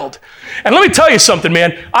child. And let me tell you something,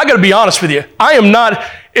 man. I got to be honest with you. I am not,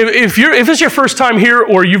 if it's your first time here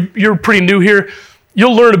or you're pretty new here,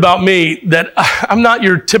 you'll learn about me that I'm not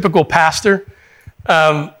your typical pastor.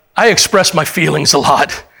 I express my feelings a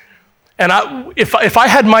lot. And if I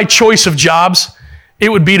had my choice of jobs, it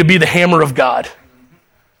would be to be the hammer of God.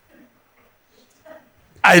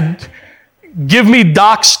 I'd give me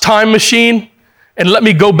Doc's time machine and let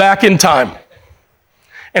me go back in time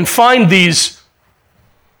and find these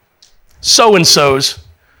so-and-sos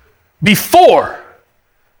before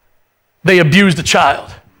they abused a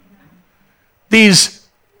child. These,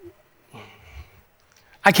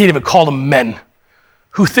 I can't even call them men,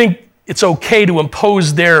 who think it's okay to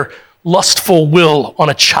impose their lustful will on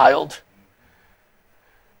a child.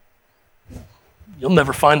 You'll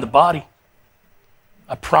never find the body.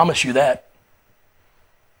 I promise you that.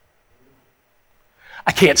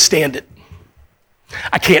 I can't stand it.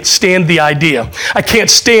 I can't stand the idea. I can't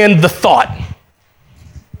stand the thought.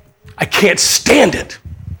 I can't stand it.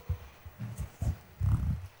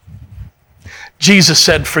 Jesus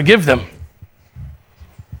said, forgive them.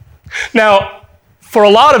 Now, for a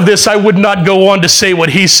lot of this, I would not go on to say what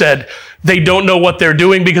he said. They don't know what they're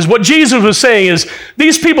doing, because what Jesus was saying is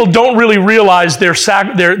these people don't really realize they're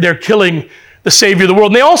killing the Savior of the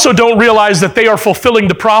world. And they also don't realize that they are fulfilling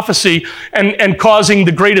the prophecy and causing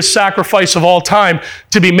the greatest sacrifice of all time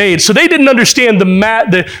to be made. So they didn't understand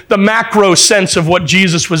the macro sense of what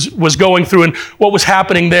Jesus was going through and what was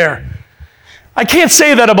happening there. I can't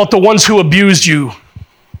say that about the ones who abused you.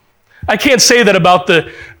 I can't say that about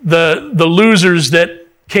the losers that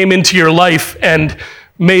came into your life and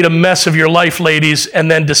made a mess of your life, ladies,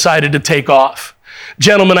 and then decided to take off.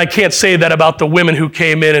 Gentlemen, I can't say that about the women who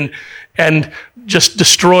came in and just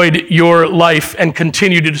destroyed your life and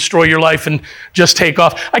continue to destroy your life and just take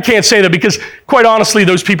off. I can't say that because, quite honestly,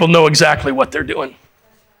 those people know exactly what they're doing.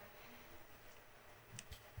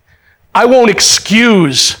 I won't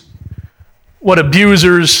excuse what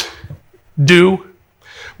abusers do,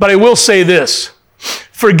 but I will say this.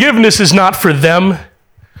 Forgiveness is not for them.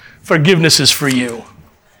 Forgiveness is for you.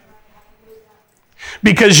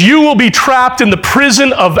 Because you will be trapped in the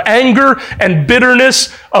prison of anger and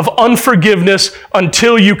bitterness, of unforgiveness,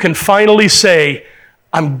 until you can finally say,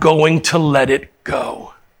 I'm going to let it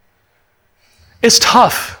go. It's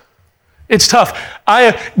tough. It's tough.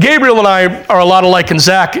 Gabriel and I are a lot alike, and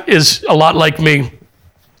Zach is a lot like me.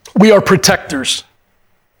 We are protectors.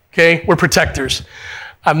 Okay? We're protectors.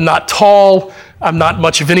 I'm not tall. I'm not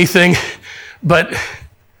much of anything, but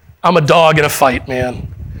I'm a dog in a fight, man.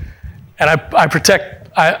 And I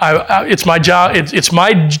protect, it's my job, it's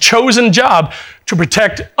my chosen job to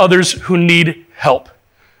protect others who need help.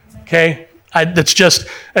 Okay? That's just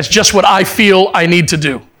what I feel I need to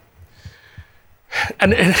do.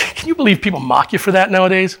 And can you believe people mock you for that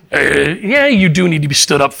nowadays? Yeah, you do need to be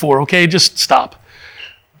stood up for, okay? Just stop.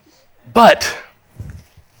 But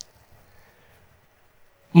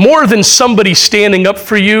more than somebody standing up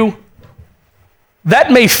for you,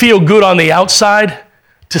 that may feel good on the outside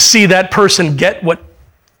to see that person get what,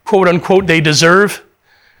 quote unquote, they deserve.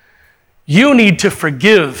 You need to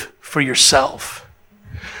forgive for yourself.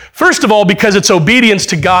 First of all, because it's obedience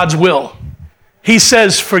to God's will. He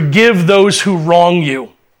says, forgive those who wrong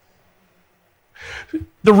you.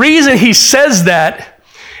 The reason he says that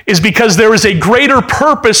is because there is a greater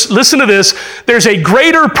purpose, listen to this, there's a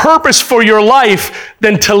greater purpose for your life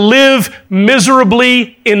than to live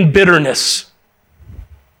miserably in bitterness.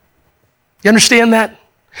 You understand that?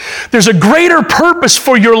 There's a greater purpose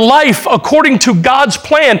for your life according to God's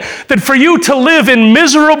plan than for you to live in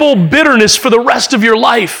miserable bitterness for the rest of your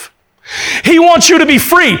life. He wants you to be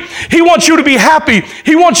free. He wants you to be happy.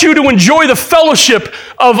 He wants you to enjoy the fellowship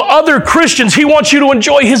of other Christians. He wants you to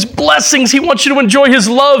enjoy his blessings. He wants you to enjoy his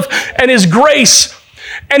love and his grace.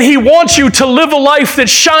 And he wants you to live a life that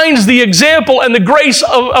shines the example and the grace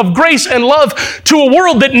of grace and love to a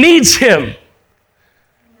world that needs him.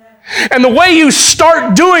 And the way you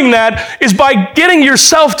start doing that is by getting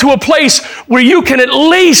yourself to a place where you can at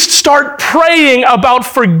least start praying about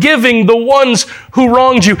forgiving the ones who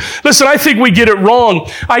wronged you. Listen, I think we get it wrong.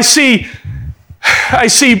 I see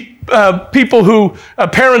people who,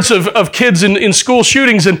 parents of kids in school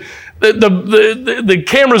shootings, and the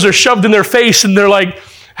cameras are shoved in their face, and they're like,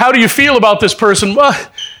 how do you feel about this person? Well,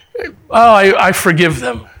 I forgive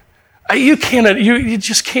them. You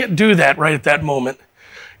just can't do that right at that moment.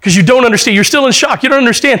 Because you don't understand. You're still in shock. You don't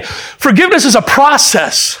understand. Forgiveness is a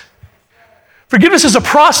process. Forgiveness is a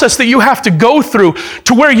process that you have to go through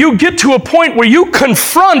to where you get to a point where you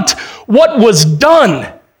confront what was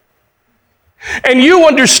done. And you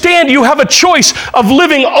understand you have a choice of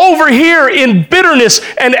living over here in bitterness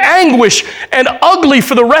and anguish and ugly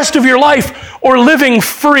for the rest of your life, or living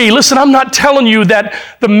free. Listen, I'm not telling you that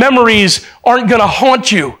the memories aren't going to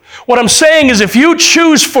haunt you. What I'm saying is if you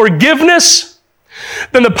choose forgiveness,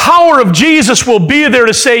 then the power of Jesus will be there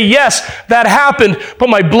to say, yes, that happened, but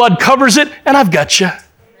my blood covers it, and I've got you.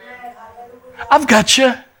 I've got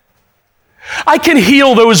you. I can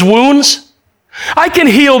heal those wounds. I can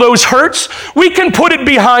heal those hurts. We can put it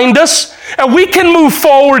behind us, and we can move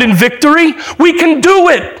forward in victory. We can do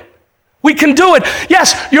it. We can do it.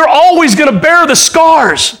 Yes, you're always going to bear the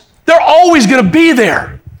scars. They're always going to be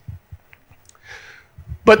there.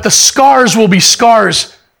 But the scars will be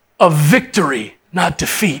scars of victory, not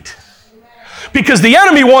defeat. Because the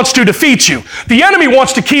enemy wants to defeat you. The enemy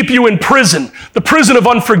wants to keep you in prison, the prison of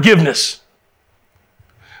unforgiveness.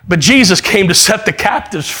 But Jesus came to set the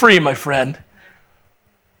captives free, my friend.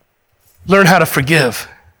 Learn how to forgive.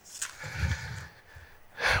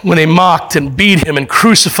 When they mocked and beat him and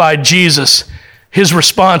crucified Jesus, his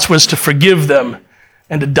response was to forgive them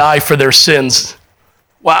and to die for their sins.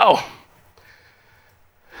 Wow.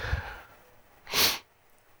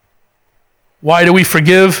 Why do we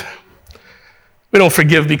forgive? We don't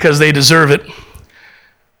forgive because they deserve it.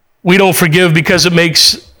 We don't forgive because it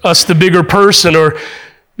makes us the bigger person or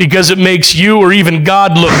because it makes you or even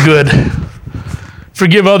God look good.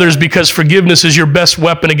 Forgive others because forgiveness is your best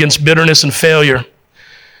weapon against bitterness and failure,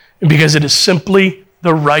 and because it is simply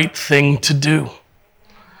the right thing to do.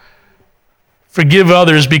 Forgive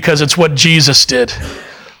others because it's what Jesus did.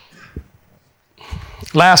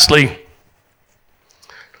 Lastly,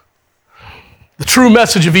 the true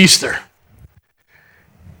message of Easter: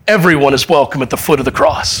 everyone is welcome at the foot of the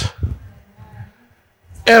cross.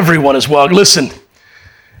 Everyone is welcome. Listen,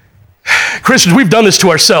 Christians, we've done this to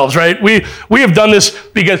ourselves, right? We have done this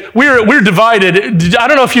because we're divided. I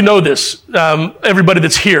don't know if you know this, everybody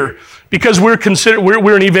that's here, because we're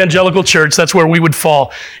an evangelical church. That's where we would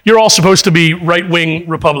fall. You're all supposed to be right-wing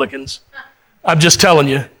Republicans. I'm just telling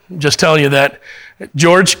you that.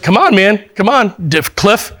 George, come on, man, come on.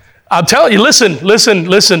 Cliff, I'll tell you. Listen.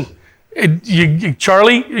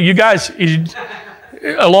 Charlie, you guys,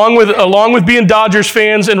 along with being Dodgers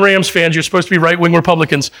fans and Rams fans, you're supposed to be right-wing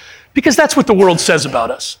Republicans. Because that's what the world says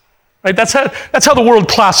about us, right? That's how the world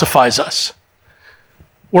classifies us.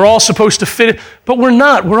 We're all supposed to fit it, but we're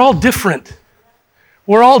not. We're all different.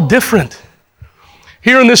 We're all different.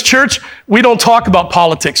 Here in this church, we don't talk about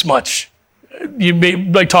politics much. You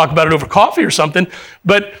may talk about it over coffee or something,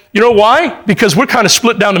 but you know why? Because we're kind of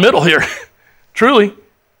split down the middle here, truly.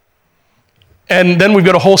 And then we've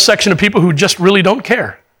got a whole section of people who just really don't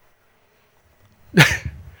care.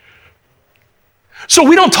 So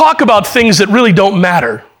we don't talk about things that really don't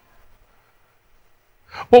matter.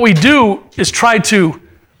 What we do is try to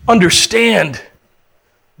understand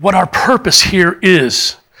what our purpose here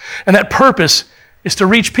is. And that purpose is to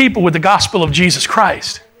reach people with the gospel of Jesus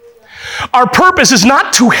Christ. Our purpose is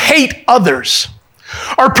not to hate others.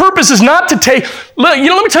 Our purpose is not to take, let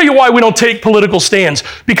me tell you why we don't take political stands.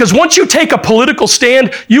 Because once you take a political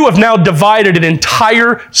stand, you have now divided an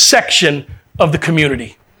entire section of the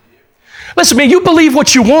community. Listen, man, you believe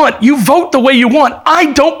what you want. You vote the way you want.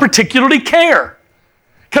 I don't particularly care.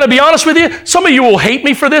 Can I be honest with you? Some of you will hate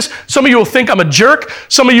me for this. Some of you will think I'm a jerk.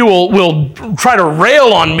 Some of you will try to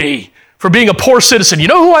rail on me for being a poor citizen. You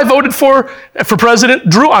know who I voted for president?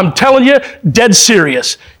 Drew, I'm telling you, dead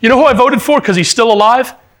serious. You know who I voted for because he's still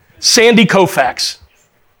alive? Sandy Koufax.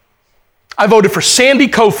 I voted for Sandy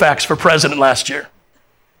Koufax for president last year.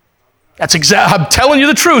 I'm telling you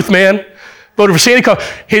the truth, man. Voted for Sandy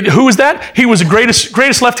Koufax. Who was that? He was the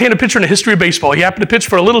greatest left-handed pitcher in the history of baseball. He happened to pitch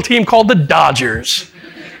for a little team called the Dodgers.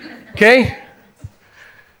 Okay?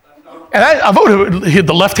 And I voted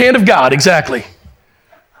the left hand of God, exactly.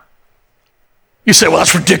 You say, well,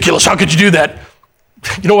 that's ridiculous. How could you do that?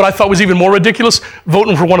 You know what I thought was even more ridiculous?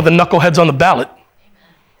 Voting for one of the knuckleheads on the ballot.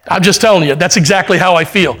 I'm just telling you, that's exactly how I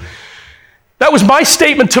feel. That was my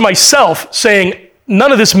statement to myself, saying,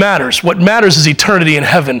 none of this matters. What matters is eternity in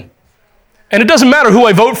heaven. And it doesn't matter who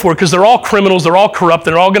I vote for because they're all criminals, they're all corrupt,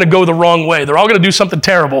 they're all going to go the wrong way. They're all going to do something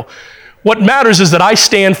terrible. What matters is that I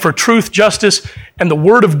stand for truth, justice, and the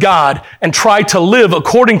Word of God and try to live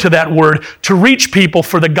according to that Word to reach people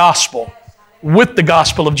for the gospel, with the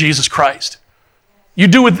gospel of Jesus Christ. You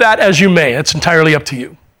do with that as you may. It's entirely up to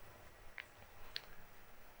you.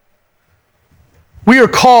 We are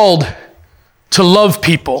called to love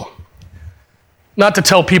people, not to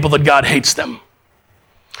tell people that God hates them.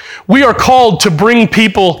 We are called to bring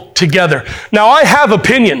people together. Now, I have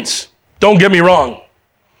opinions. Don't get me wrong.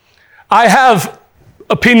 I have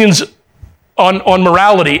opinions on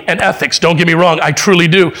morality and ethics. Don't get me wrong. I truly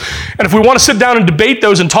do. And if we want to sit down and debate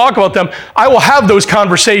those and talk about them, I will have those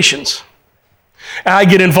conversations. And I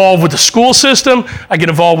get involved with the school system. I get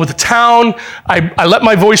involved with the town. I let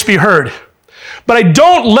my voice be heard. But I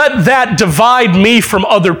don't let that divide me from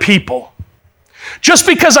other people. Just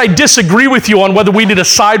because I disagree with you on whether we need a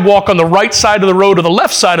sidewalk on the right side of the road or the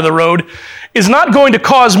left side of the road is not going to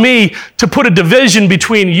cause me to put a division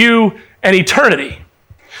between you and eternity.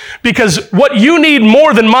 Because what you need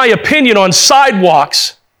more than my opinion on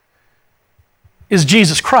sidewalks is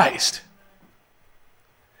Jesus Christ.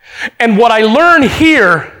 And what I learn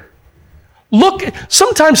here,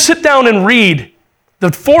 sometimes sit down and read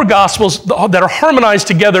the 4 Gospels that are harmonized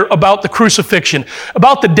together about the crucifixion,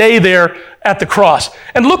 about the day there at the cross.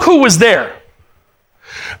 And look who was there.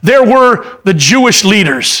 There were the Jewish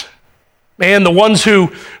leaders, man, the ones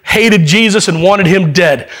who hated Jesus and wanted him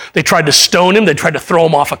dead. They tried to stone him. They tried to throw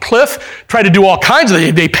him off a cliff, tried to do all kinds of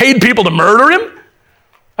things. They paid people to murder him.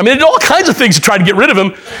 I mean, they did all kinds of things to try to get rid of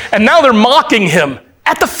him. And now they're mocking him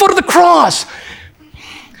at the foot of the cross.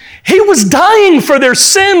 He was dying for their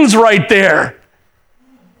sins right there.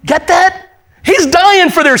 Get that? He's dying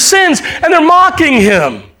for their sins, and they're mocking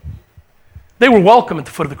him. They were welcome at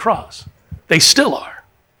the foot of the cross. They still are.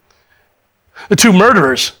 The 2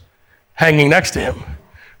 murderers hanging next to him,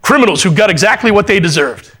 criminals who got exactly what they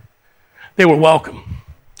deserved, they were welcome.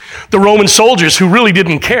 The Roman soldiers who really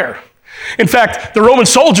didn't care. In fact, the Roman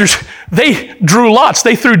soldiers, they drew lots.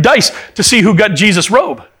 They threw dice to see who got Jesus'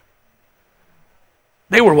 robe.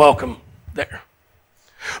 They were welcome there.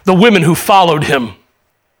 The women who followed him,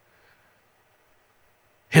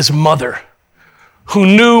 his mother, who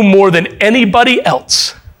knew more than anybody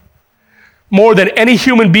else, more than any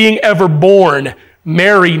human being ever born,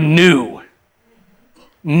 Mary knew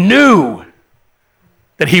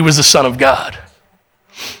that he was the Son of God.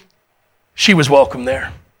 She was welcome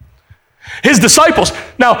there. His disciples,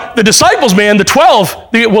 now the disciples, man, the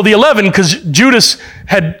 12, the 11, because Judas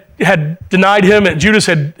had denied him and Judas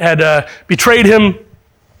had betrayed him,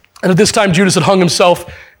 and at this time Judas had hung himself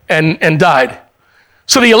and died.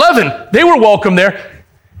 So the 11, they were welcome there.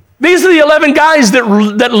 These are the 11 guys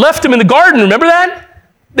that left him in the garden. Remember that?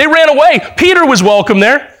 They ran away. Peter was welcome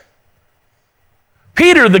there.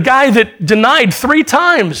 Peter, the guy that denied 3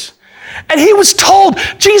 times. And he was told,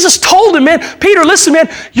 Jesus told him, man, Peter, listen, man,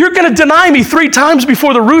 you're going to deny me 3 times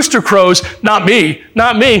before the rooster crows. Not me,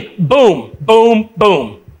 not me. Boom, boom,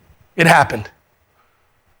 boom. It happened.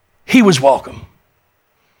 He was welcome.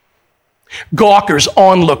 Gawkers,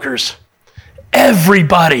 onlookers,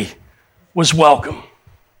 everybody was welcome.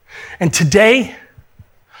 And today,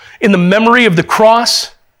 in the memory of the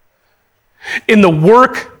cross, in the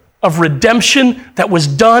work of redemption that was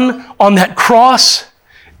done on that cross,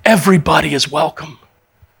 everybody is welcome.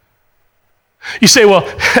 You say,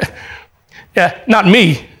 well, yeah, not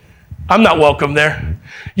me. I'm not welcome there.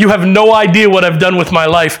 You have no idea what I've done with my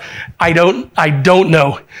life. I don't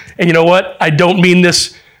know. And you know what? I don't mean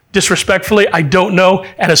this disrespectfully. I don't know.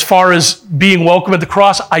 And as far as being welcome at the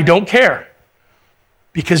cross, I don't care.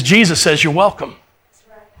 Because Jesus says you're welcome.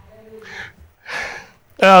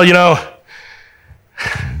 Well, you know,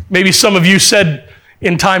 maybe some of you said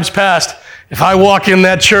in times past, if I walk in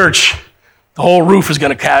that church, the whole roof is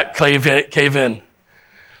going to cave in.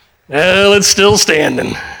 Well, it's still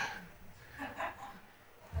standing.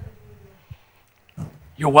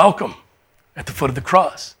 You're welcome at the foot of the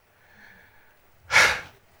cross.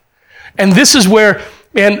 And this is where,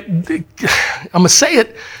 and I'm going to say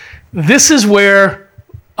it, this is where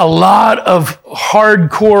a lot of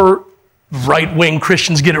hardcore right-wing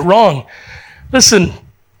Christians get it wrong. Listen,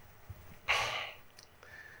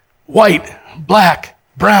 white, black,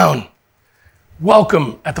 brown,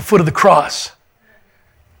 welcome at the foot of the cross.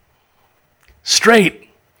 Straight,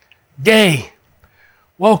 gay,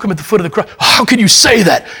 welcome at the foot of the cross. How can you say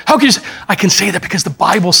that? I can say that because the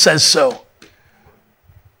Bible says so.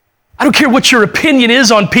 I don't care what your opinion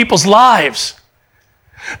is on people's lives.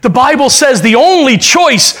 The Bible says the only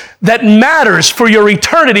choice that matters for your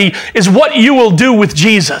eternity is what you will do with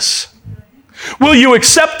Jesus. Will you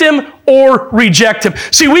accept him or reject him?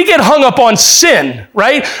 See, we get hung up on sin,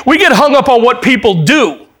 right? We get hung up on what people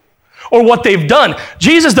do or what they've done.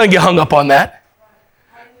 Jesus doesn't get hung up on that.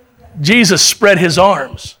 Jesus spread his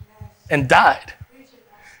arms and died.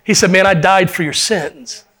 He said, man, I died for your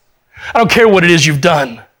sins. I don't care what it is you've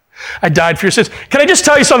done. I died for your sins. Can I just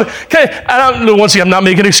tell you something? Once again, I'm not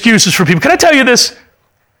making excuses for people. Can I tell you this?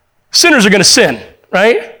 Sinners are going to sin,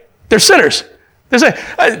 right? They're sinners.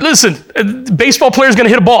 Listen, baseball player's going to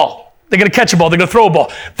hit a ball. They're going to catch a ball. They're going to throw a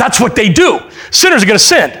ball. That's what they do. Sinners are going to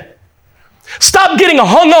sin. Stop getting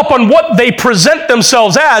hung up on what they present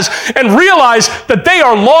themselves as and realize that they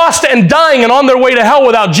are lost and dying and on their way to hell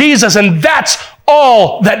without Jesus, and that's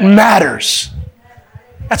all that matters.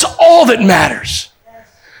 That's all that matters.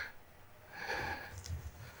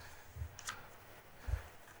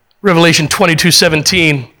 Revelation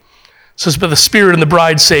 22:17 says, but the Spirit and the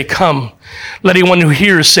bride say, come. Let anyone who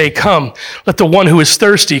hears say, come. Let the one who is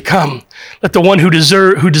thirsty come. Let the one who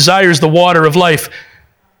desires the water of life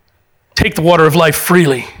take the water of life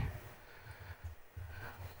freely.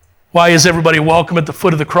 Why is everybody welcome at the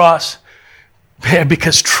foot of the cross? Man,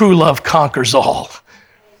 because true love conquers all.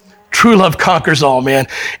 True love conquers all, man.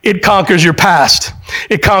 It conquers your past.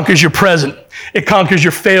 It conquers your present. It conquers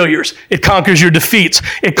your failures. It conquers your defeats.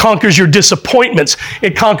 It conquers your disappointments.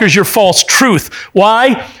 It conquers your false truth.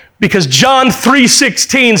 Why? Because John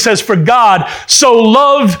 3:16 says, for God so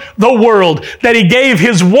loved the world that he gave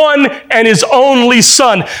his one and his only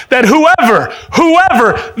son, that whoever,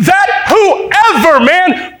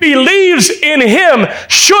 man, believes in him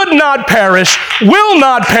should not perish, will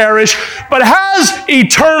not perish, but has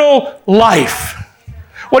eternal life.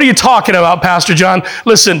 What are you talking about, Pastor John?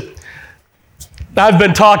 Listen, I've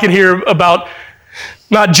been talking here about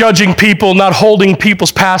not judging people, not holding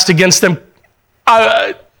people's past against them.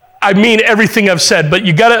 I mean everything I've said, but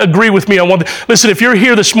you got to agree with me on one thing. Listen, if you're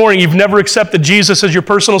here this morning, you've never accepted Jesus as your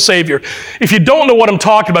personal Savior. If you don't know what I'm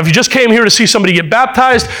talking about, if you just came here to see somebody get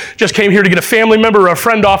baptized, just came here to get a family member or a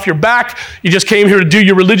friend off your back, you just came here to do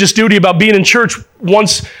your religious duty about being in church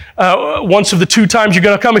once of the 2 times you're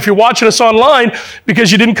going to come. If you're watching us online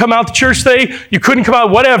because you didn't come out to church today, you couldn't come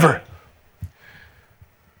out, whatever.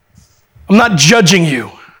 I'm not judging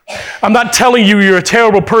you. I'm not telling you you're a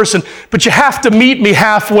terrible person, but you have to meet me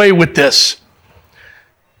halfway with this.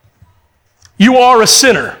 You are a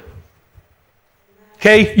sinner.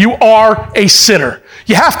 Okay? You are a sinner.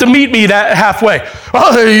 You have to meet me that halfway.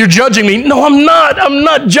 Oh, you're judging me. No, I'm not. I'm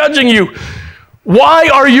not judging you. Why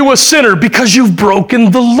are you a sinner? Because you've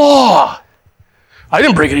broken the law. I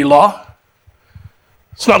didn't break any law.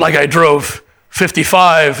 It's not like I drove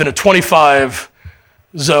 55 in a 25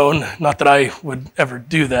 zone. Not that I would ever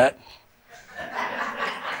do that.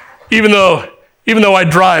 Even though I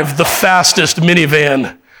drive the fastest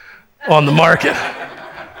minivan on the market.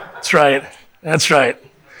 That's right.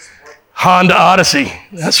 Honda Odyssey.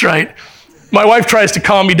 That's right. My wife tries to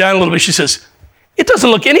calm me down a little bit. She says, it doesn't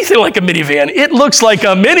look anything like a minivan. It looks like a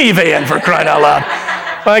minivan, for crying out loud.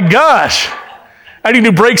 My gosh. I need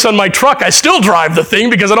new brakes on my truck. I still drive the thing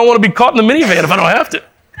because I don't want to be caught in the minivan if I don't have to.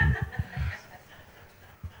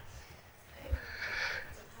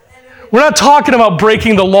 We're not talking about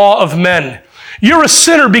breaking the law of men. You're a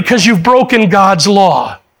sinner because you've broken God's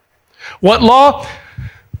law. What law?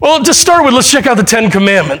 Well, to start with, let's check out the 10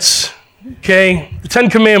 Commandments. Okay? The 10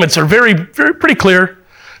 Commandments are very, very pretty clear.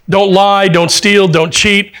 Don't lie, don't steal, don't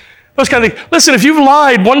cheat. Those kind of things. Listen, if you've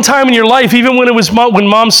lied one time in your life, even when when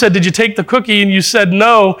mom said, did you take the cookie? And you said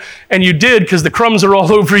no, and you did because the crumbs are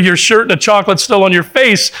all over your shirt and the chocolate's still on your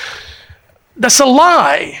face, that's a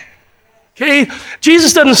lie. Okay?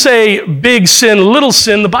 Jesus doesn't say big sin, little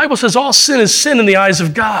sin. The Bible says all sin is sin in the eyes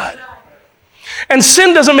of God. And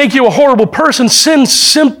sin doesn't make you a horrible person. Sin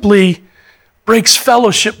simply breaks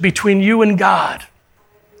fellowship between you and God.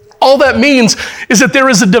 All that means is that there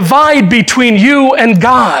is a divide between you and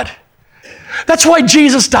God. That's why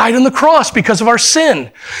Jesus died on the cross, because of our sin.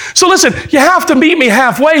 So listen, you have to meet me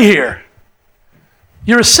halfway here.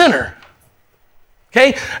 You're a sinner.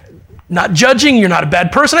 Okay? Not judging, you're not a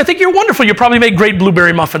bad person. I think you're wonderful. You probably make great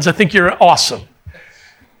blueberry muffins. I think you're awesome.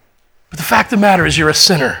 But the fact of the matter is you're a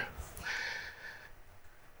sinner.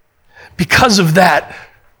 Because of that,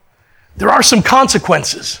 there are some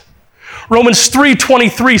consequences. Romans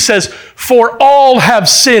 3:23 says, for all have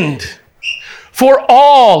sinned. For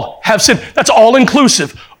all have sinned. That's all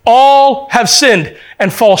inclusive. All have sinned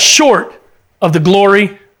and fall short of the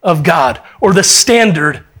glory of God, or the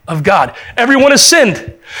standard of God. Everyone has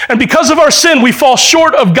sinned. And because of our sin, we fall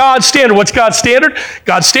short of God's standard. What's God's standard?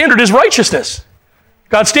 God's standard is righteousness.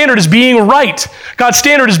 God's standard is being right. God's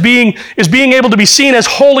standard is being able to be seen as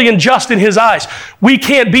holy and just in his eyes. We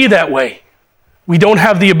can't be that way. We don't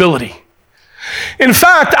have the ability. In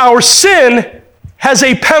fact, our sin has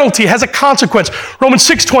a penalty, has a consequence. Romans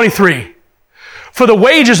 6:23. For the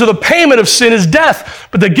wages or the payment of sin is death,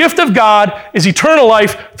 but the gift of God is eternal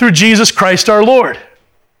life through Jesus Christ our Lord.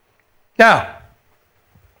 Now,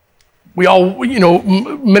 we all,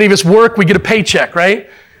 many of us work, we get a paycheck, right?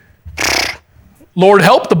 Lord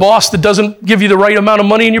help the boss that doesn't give you the right amount of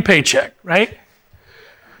money in your paycheck, right?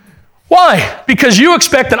 Why? Because you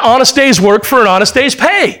expect an honest day's work for an honest day's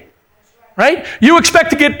pay, right? You expect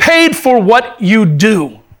to get paid for what you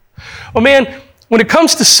do. Well, man, when it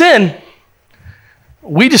comes to sin,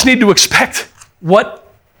 we just need to expect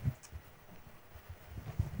what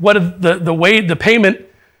the payment,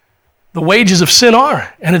 the wages of sin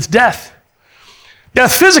are, and it's death.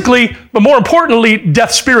 Death physically, but more importantly,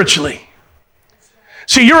 death spiritually.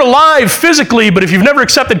 See, you're alive physically, but if you've never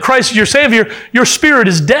accepted Christ as your Savior, your spirit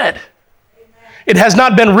is dead. It has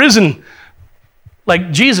not been risen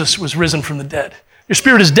like Jesus was risen from the dead. Your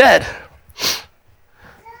spirit is dead.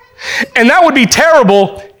 And that would be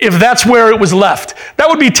terrible if that's where it was left. That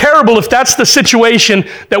would be terrible if that's the situation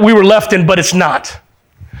that we were left in, but it's not.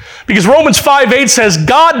 Because Romans 5:8 says,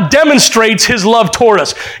 God demonstrates his love toward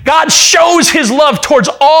us. God shows his love towards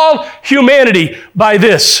all humanity by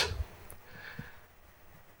this.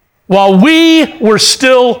 While we were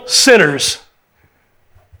still sinners,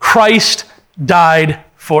 Christ died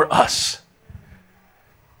for us.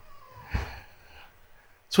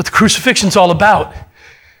 That's what the crucifixion's all about.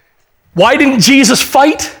 Why didn't Jesus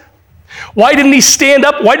fight? Why didn't he stand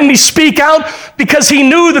up? Why didn't he speak out? Because he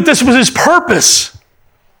knew that this was his purpose.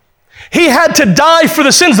 He had to die for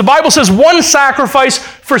the sins. The Bible says one sacrifice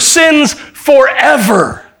for sins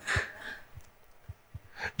forever.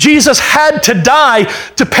 Jesus had to die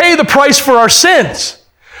to pay the price for our sins.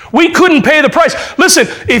 We couldn't pay the price. Listen,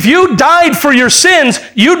 if you died for your sins,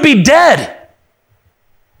 you'd be dead.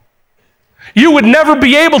 You would never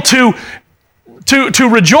be able to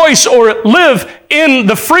rejoice or live in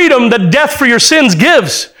the freedom that death for your sins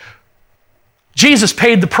gives. Jesus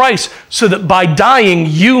paid the price so that by dying,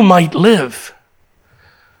 you might live.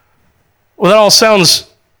 Well, that all sounds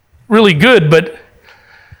really good, but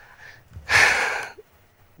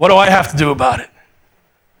what do I have to do about it?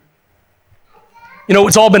 You know,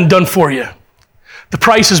 it's all been done for you. The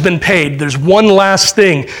price has been paid. There's one last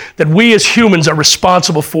thing that we as humans are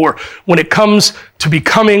responsible for when it comes to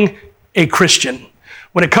becoming a Christian.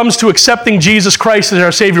 When it comes to accepting Jesus Christ as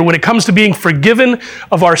our Savior, when it comes to being forgiven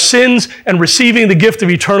of our sins and receiving the gift of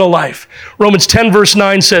eternal life. Romans 10 verse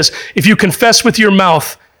 9 says, if you confess with your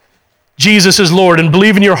mouth Jesus is Lord and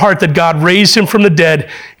believe in your heart that God raised him from the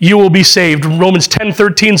dead, you will be saved. Romans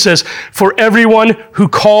 10:13 says, for everyone who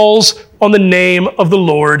calls on the name of the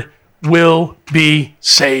Lord will be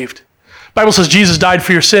saved. The Bible says Jesus died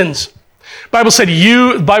for your sins. The Bible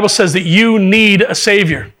says that you need a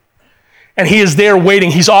Savior. And he is there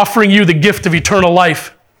waiting. He's offering you the gift of eternal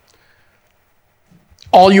life.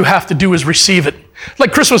 All you have to do is receive it.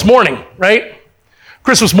 Like Christmas morning, right?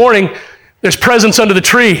 Christmas morning, there's presents under the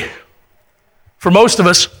tree. For most of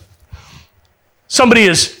us, somebody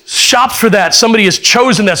has shopped for that. Somebody has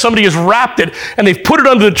chosen that. Somebody has wrapped it, and they've put it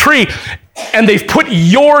under the tree, and they've put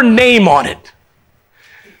your name on it.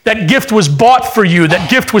 That gift was bought for you. That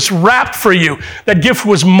gift was wrapped for you. That gift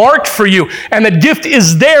was marked for you. And that gift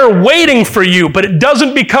is there waiting for you, but it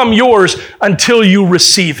doesn't become yours until you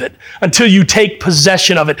receive it, until you take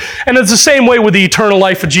possession of it. And it's the same way with the eternal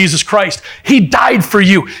life of Jesus Christ. He died for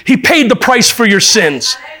you. He paid the price for your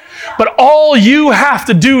sins. But all you have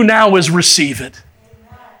to do now is receive it.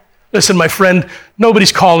 Listen, my friend,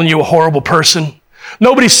 nobody's calling you a horrible person.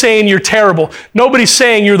 Nobody's saying you're terrible. Nobody's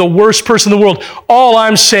saying you're the worst person in the world. All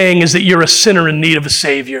I'm saying is that you're a sinner in need of a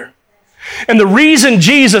Savior. And the reason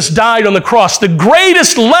Jesus died on the cross, the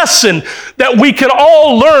greatest lesson that we can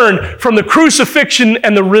all learn from the crucifixion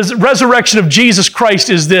and the resurrection of Jesus Christ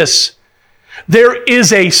is this: there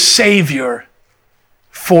is a Savior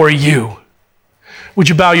for you. Would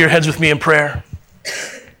you bow your heads with me in prayer?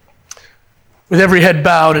 With every head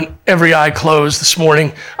bowed and every eye closed this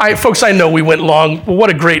morning. Folks, I know we went long, but what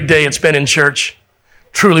a great day it's been in church.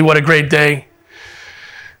 Truly, what a great day.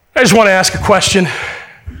 I just want to ask a question.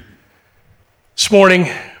 This morning,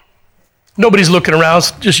 nobody's looking around,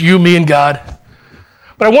 it's just you, me, and God.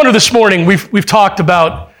 But I wonder this morning, we've talked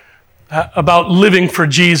about living for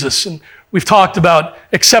Jesus, and we've talked about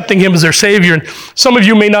accepting him as their Savior. And some of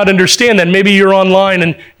you may not understand that. Maybe you're online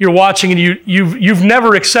and you're watching and you've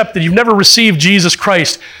never accepted, you've never received Jesus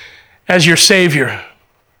Christ as your Savior.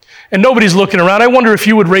 And nobody's looking around. I wonder if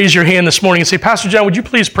you would raise your hand this morning and say, Pastor John, would you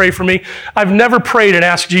please pray for me? I've never prayed and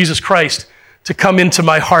asked Jesus Christ to come into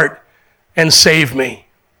my heart and save me.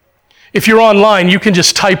 If you're online, you can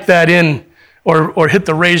just type that in or hit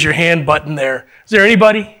the raise your hand button there. Is there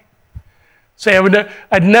anybody? Say,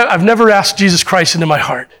 I've never asked Jesus Christ into my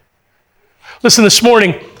heart. Listen, this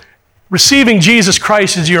morning, receiving Jesus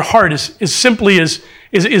Christ into your heart is simply as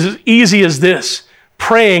easy as this: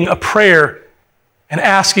 praying a prayer and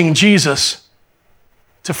asking Jesus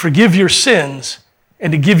to forgive your sins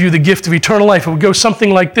and to give you the gift of eternal life. It would go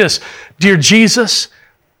something like this: Dear Jesus,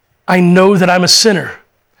 I know that I'm a sinner.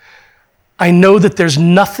 I know that there's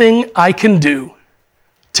nothing I can do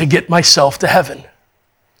to get myself to heaven.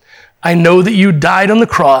 I know that you died on the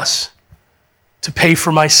cross to pay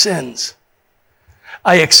for my sins.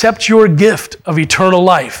 I accept your gift of eternal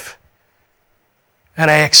life, and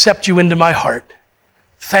I accept you into my heart.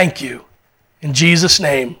 Thank you. In Jesus'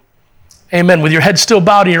 name, amen. With your head still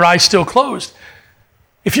bowed and your eyes still closed.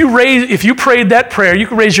 If you prayed that prayer, you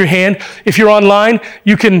can raise your hand. If you're online,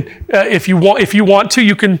 you can, if you want to,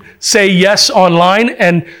 you can say yes online.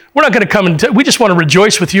 And we're not going to come we just want to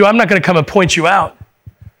rejoice with you. I'm not going to come and point you out.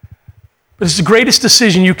 But it's the greatest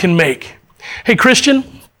decision you can make. Hey, Christian,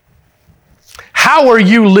 how are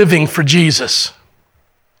you living for Jesus?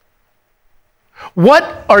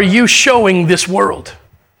 What are you showing this world?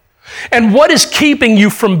 And what is keeping you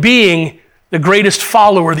from being the greatest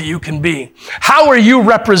follower that you can be? How are you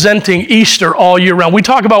representing Easter all year round? We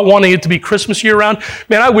talk about wanting it to be Christmas year round.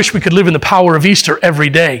 Man, I wish we could live in the power of Easter every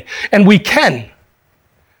day. And we can.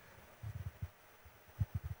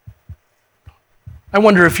 I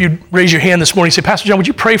wonder if you'd raise your hand this morning and say, Pastor John, would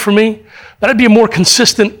you pray for me? That'd be a more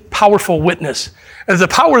consistent, powerful witness. As the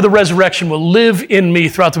power of the resurrection will live in me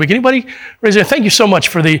throughout the week. Anybody raise your hand? Thank you so much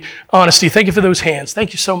for the honesty. Thank you for those hands.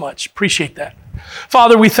 Thank you so much. Appreciate that.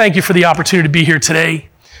 Father, we thank you for the opportunity to be here today.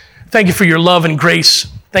 Thank you for your love and grace.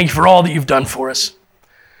 Thank you for all that you've done for us.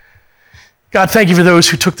 God, thank you for those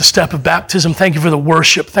who took the step of baptism. Thank you for the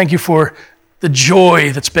worship. Thank you for the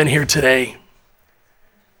joy that's been here today.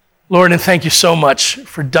 Lord, and thank you so much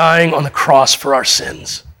for dying on the cross for our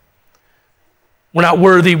sins. We're not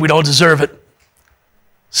worthy. We don't deserve it.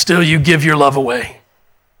 Still, you give your love away.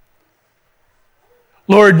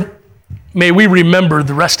 Lord, may we remember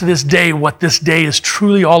the rest of this day what this day is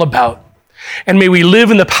truly all about. And may we live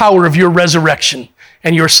in the power of your resurrection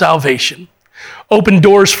and your salvation. Open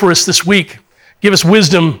doors for us this week. Give us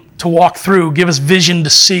wisdom to walk through. Give us vision to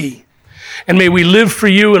see. And may we live for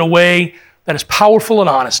you in a way that is powerful and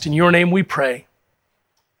honest. In your name we pray.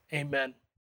 Amen.